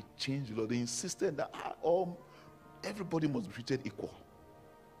 and they changed the law. They insisted that everybody must be treated equal.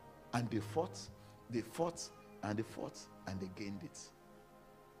 And they fought, and they gained it.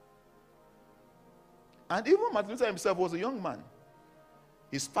 And even Martin Luther himself was a young man.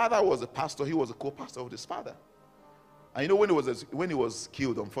 His father was a pastor. He was a co-pastor with his father. And when he was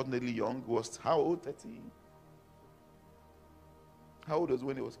killed, unfortunately young, he was how old? 30. How old was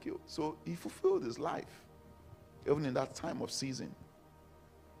when he was killed? So he fulfilled his life, even in that time of season.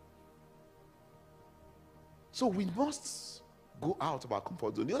 So we must go out of our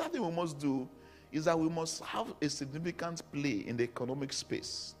comfort zone. The other thing we must do is that we must have a significant play in the economic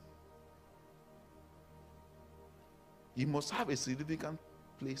space. You must have a significant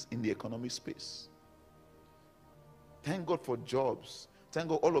place in the economic space. Thank God for jobs. Thank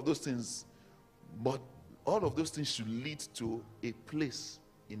God all of those things. But all of those things should lead to a place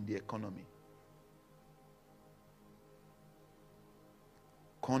in the economy.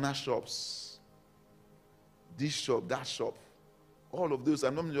 Corner shops, this shop, that shop, all of those.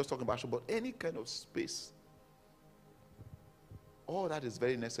 I'm not just talking about shop, but any kind of space. All that is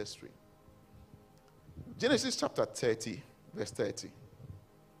very necessary. Genesis chapter 30, verse 30.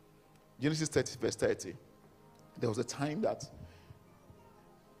 Genesis 30, verse 30. There was a time that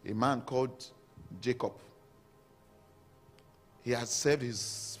a man called Jacob, he had served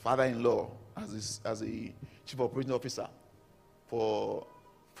his father-in-law as a chief operating officer for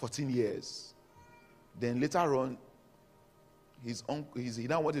 14 years. Then later on, he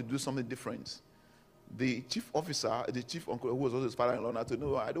now wanted to do something different. The chief officer, the chief uncle, who was also his father-in-law, now said,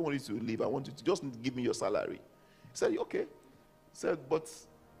 no, I don't want you to leave. I want you to just give me your salary. He said, okay. Said, but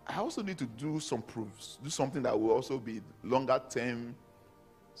I also need to do some proofs, do something that will also be longer term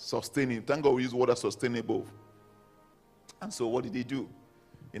sustaining. Thank God we use the word sustainable. And so what did he do?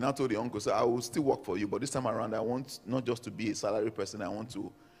 He now told the uncle, so I will still work for you, but this time around I want not just to be a salary person, I want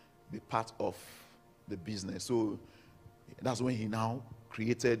to be part of the business. So that's when he now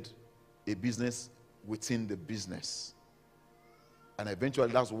created a business within the business. And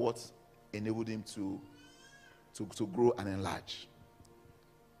eventually that's what enabled him to grow and enlarge.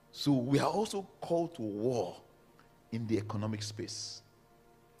 So we are also called to war in the economic space.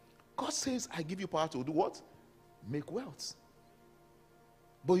 God says, I give you power to do what? Make wealth.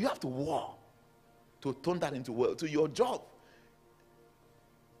 But you have to war to turn that into wealth. So your job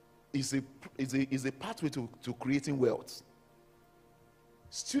is a pathway to creating wealth.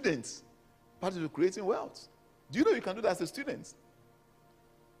 Students, pathway to creating wealth. Do you know you can do that as a student?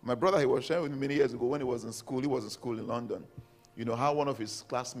 My brother, he was sharing with me many years ago when he was in school. He was in school in London. You know how one of his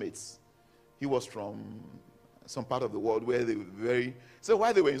classmates, he was from some part of the world where they were so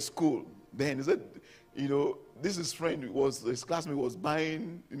while they were in school, then he said, you know, this his friend his classmate was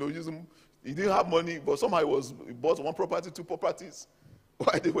buying, you know, using, he didn't have money, but somehow he bought one property, two properties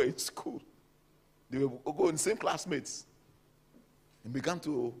while they were in school. They were going same classmates and began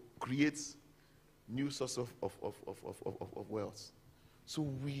to create new source of wealth. So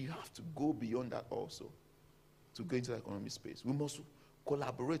we have to go beyond that also to get into the economic space. We must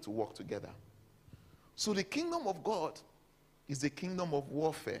collaborate to work together. So the kingdom of God is the kingdom of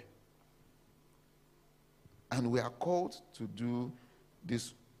warfare. And we are called to do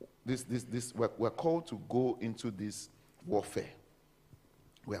this. We're called to go into this warfare.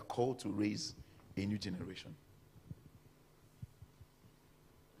 We are called to raise a new generation.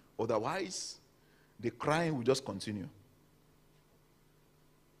 Otherwise, the crying will just continue.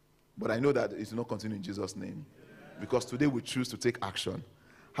 But I know that it will not continue in Jesus' name. Because today we choose to take action.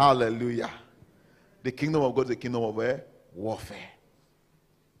 Hallelujah. The kingdom of God is the kingdom of warfare.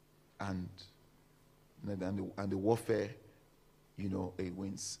 And the warfare, you know, it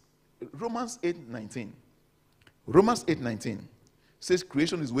wins. Romans 8:19. Romans 8:19 says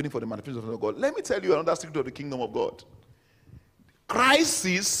creation is waiting for the manifestation of God. Let me tell you another secret of the kingdom of God.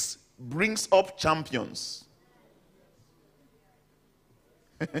 Crisis brings up champions.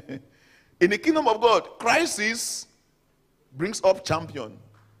 In the kingdom of God, crisis brings up champion.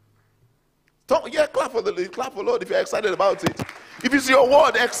 Yeah, clap for the Lord if you're excited about it. If it's your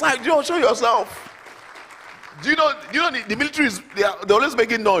word, excite, show yourself. Do you know the military they're always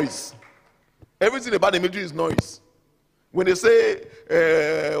making noise. Everything about the military is noise. When they say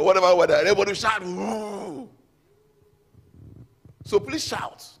whatever, everybody shout. Whoa. So please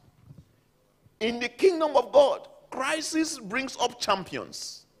shout. In the kingdom of God, crisis brings up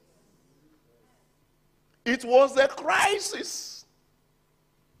champions. It was a crisis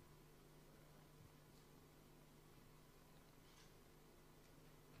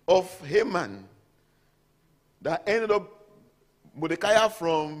of Haman that ended up Mordecai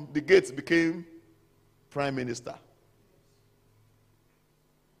from the gates became prime minister.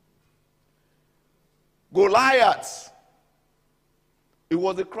 Goliath. It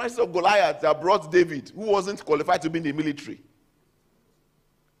was the crisis of Goliath that brought David, who wasn't qualified to be in the military.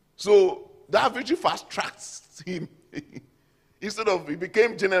 So that victory fast-tracked him. Instead of, he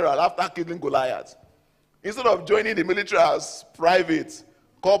became general after killing Goliath. Instead of joining the military as private,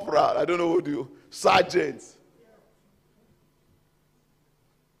 corporal, I don't know what to do, sergeant.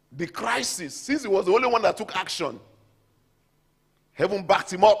 The crisis, since he was the only one that took action, heaven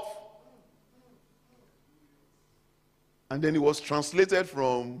backed him up. And then he was translated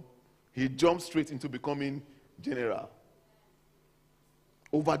from, he jumped straight into becoming general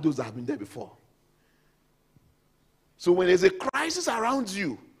over those that have been there before. So when there's a crisis around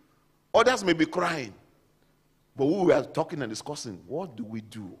you, others may be crying. But we are talking and discussing, what do we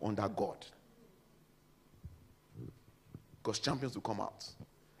do under God? Because champions will come out.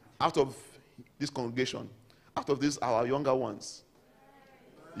 Out of this congregation, out of this, our younger ones,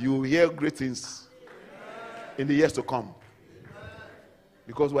 you will hear great things in the years to come.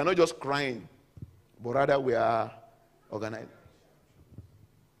 Because we're not just crying, but rather we are organized.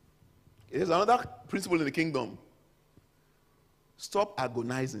 There's another principle in the kingdom. Stop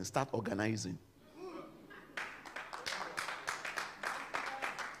agonizing, start organizing.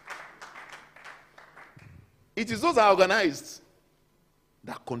 It is those that are organized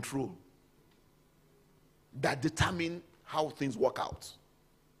that control, that determine how things work out.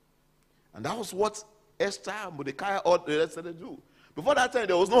 And that was what Esther, Mordecai, all the rest of them do. Before that time,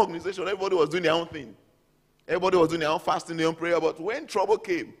 there was no organization. Everybody was doing their own thing. Everybody was doing their own fasting, their own prayer. But when trouble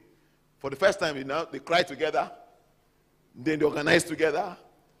came, for the first time, they cried together. Then they organized together.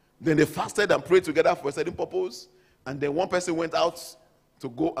 Then they fasted and prayed together for a certain purpose. And then one person went out to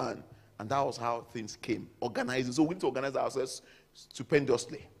go and that was how things came. Organizing. So we need to organize ourselves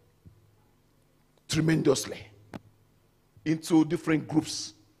stupendously, tremendously, into different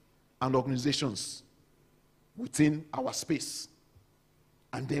groups and organizations within our space.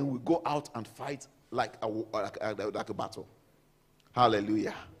 And then we go out and fight like a battle.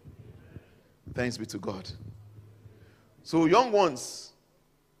 Hallelujah. Thanks be to God. So young ones,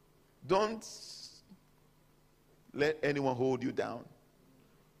 don't let anyone hold you down.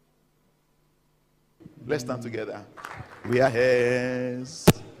 Let's stand together. We are heirs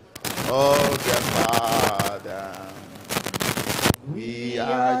of the Father. We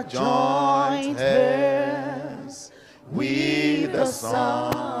are joint heirs with the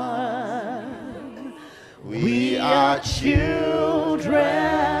Son. We are children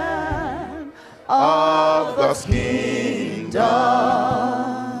of God's kingdom.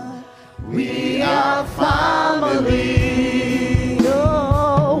 We are family.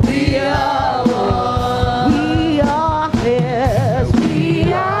 Oh, we are one. We are heirs.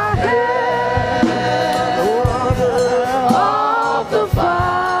 We are heirs of the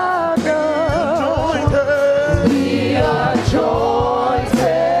Father. We are joint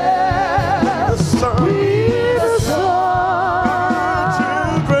heirs with the Son.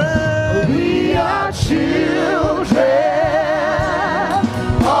 We are children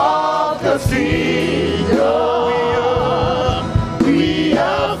of the kingdom. We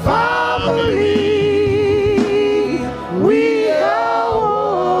are family. We are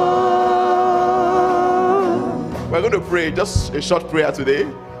one. We're going to pray just a short prayer today.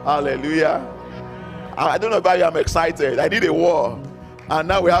 Hallelujah. I don't know about you, I'm excited. I need a war. And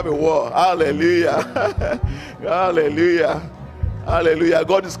now we have a war. Hallelujah. Hallelujah. Hallelujah.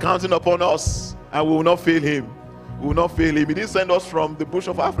 God is counting upon us and we will not fail him. We will not fail him. He didn't send us from the bush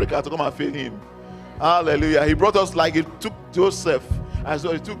of Africa to come and fail him. Hallelujah. He brought us like he took Joseph. And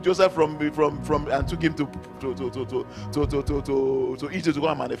so he took Joseph from and took him to Egypt to go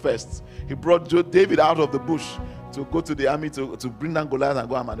and manifest. He brought David out of the bush to go to the army to bring down Goliath and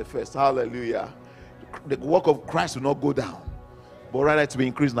go and manifest. Hallelujah. The work of Christ will not go down, but rather to be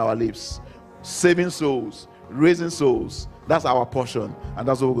increased in our lives. Saving souls, raising souls. That's our portion, and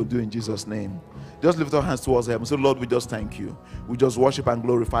that's what we'll do in Jesus' name. Just lift our hands towards heaven. So, Lord, we just thank you. We just worship and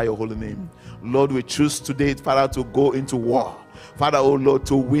glorify your holy name. Lord, we choose today, Father, to go into war. Father, oh Lord,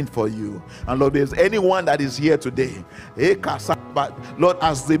 to win for you. And Lord, there's anyone that is here today, Lord,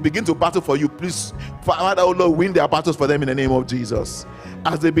 as they begin to battle for you, please, Father, oh Lord, win their battles for them in the name of Jesus.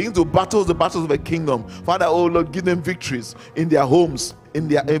 As they begin to battle the battles of the kingdom, Father, oh Lord, give them victories in their homes.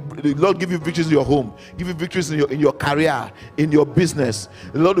 Lord, give you victories in your home, give you victories in your career, in your business.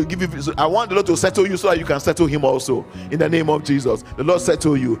 The Lord will give you. I want the Lord to settle you so that you can settle him also. In the name of Jesus, the Lord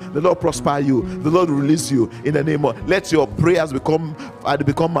settle you. The Lord prosper you. The Lord release you. In the name of, let your prayers become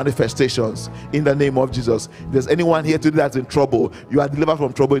manifestations. In the name of Jesus. If there's anyone here today that's in trouble, you are delivered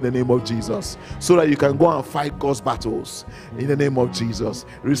from trouble in the name of Jesus, so that you can go and fight God's battles. In the name of Jesus,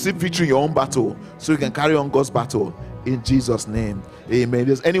 receive victory in your own battle, so you can carry on God's battle. In Jesus' name, amen.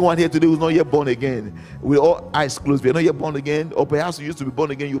 There's anyone here today who's not yet born again, with all eyes closed, you're not yet born again, or perhaps you used to be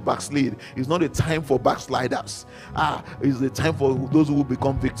born again, you backslid. It's not a time for backsliders. It's a time for those who will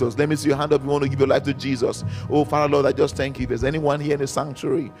become victors. Let me see your hand up if you want to give your life to Jesus. Oh, Father, Lord, I just thank you. If there's anyone here in the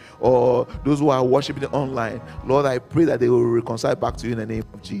sanctuary, or those who are worshiping online, Lord, I pray that they will reconcile back to you in the name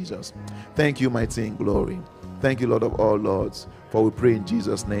of Jesus. Thank you, mighty in glory. Thank you, Lord of all lords, for we pray in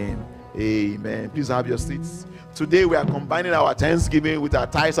Jesus' name. Amen. Please have your seats. Today we are combining our thanksgiving with our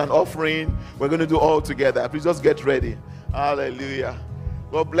tithes and offering. We're going to do all together. Please just get ready. Hallelujah.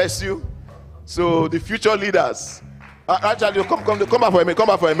 God bless you. So the future leaders, actually, come back for a minute. Come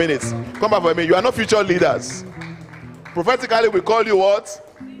back for a minute. Come back for a minute. You are not future leaders. Prophetically, we call you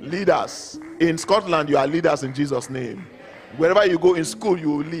what? Leaders. In Scotland, you are leaders in Jesus' name. Wherever you go in school,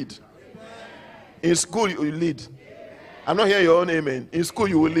 you will lead. In school, you will lead. I'm not hearing your own amen. In school,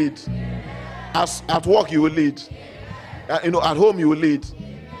 you will lead. At work, you will lead. At home, you will lead.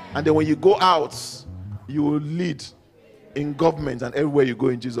 And then when you go out, you will lead in government and everywhere you go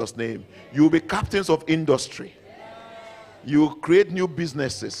in Jesus' name. You will be captains of industry. You will create new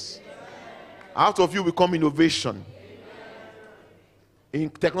businesses. Out of you will come innovation. In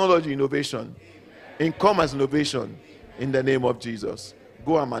technology, innovation. In commerce, innovation. In the name of Jesus.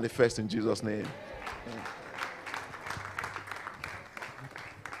 Go and manifest in Jesus' name.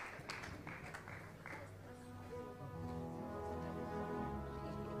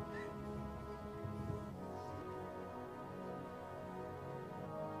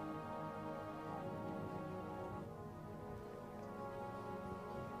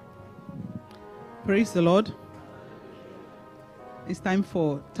 Praise the Lord. It's time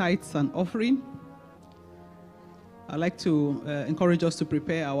for tithes and offering. I'd like to encourage us to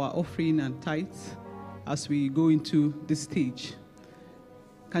prepare our offering and tithes as we go into this stage.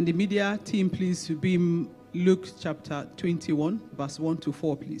 Can the media team please beam Luke chapter 21, verse 1 to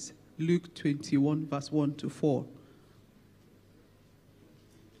 4, please? Luke 21, verse 1 to 4.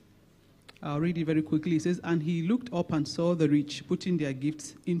 I'll read it very quickly. It says, "And he looked up and saw the rich putting their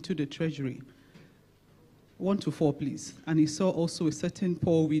gifts into the treasury." 1 to 4, please. "And he saw also a certain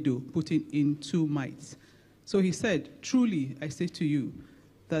poor widow putting in 2 mites. So he said, Truly, I say to you,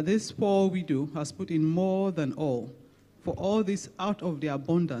 that this poor widow has put in more than all. For all this out of their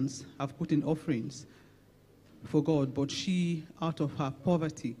abundance have put in offerings for God, but she out of her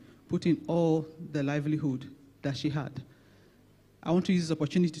poverty put in all the livelihood that she had." I want to use this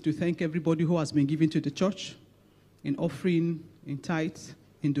opportunity to thank everybody who has been giving to the church in offering, in tithes,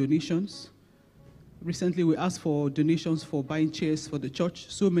 in donations. Recently, we asked for donations for buying chairs for the church.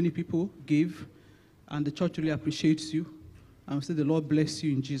 So many people gave, and the church really appreciates you. And we say the Lord bless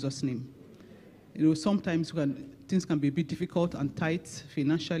you in Jesus' name. You know, sometimes things can be a bit difficult and tight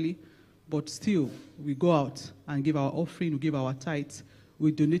financially, but still, we go out and give our offering, we give our tithes,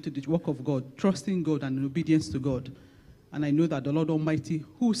 we donate to the work of God, trusting God and in obedience to God. And I know that the Lord Almighty,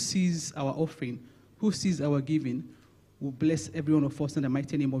 who sees our offering, who sees our giving, will bless every one of us in the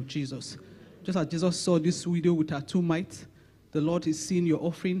mighty name of Jesus. Just as Jesus saw this widow with her 2 mites, the Lord is seeing your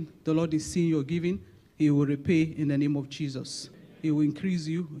offering, the Lord is seeing your giving. He will repay in the name of Jesus. He will increase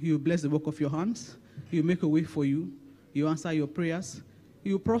you. He will bless the work of your hands. He will make a way for you. He will answer your prayers.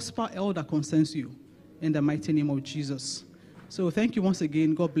 He will prosper all that concerns you in the mighty name of Jesus. So thank you once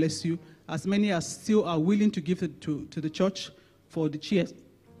again. God bless you. As many as still are willing to give to the church for the chairs,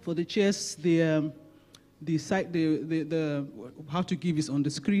 the site, the how to give is on the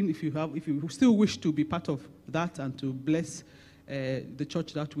screen. If you still wish to be part of that and to bless the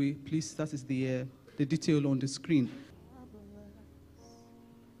church that way, please. That is the detail on the screen.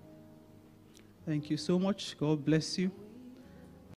 Thank you so much. God bless you.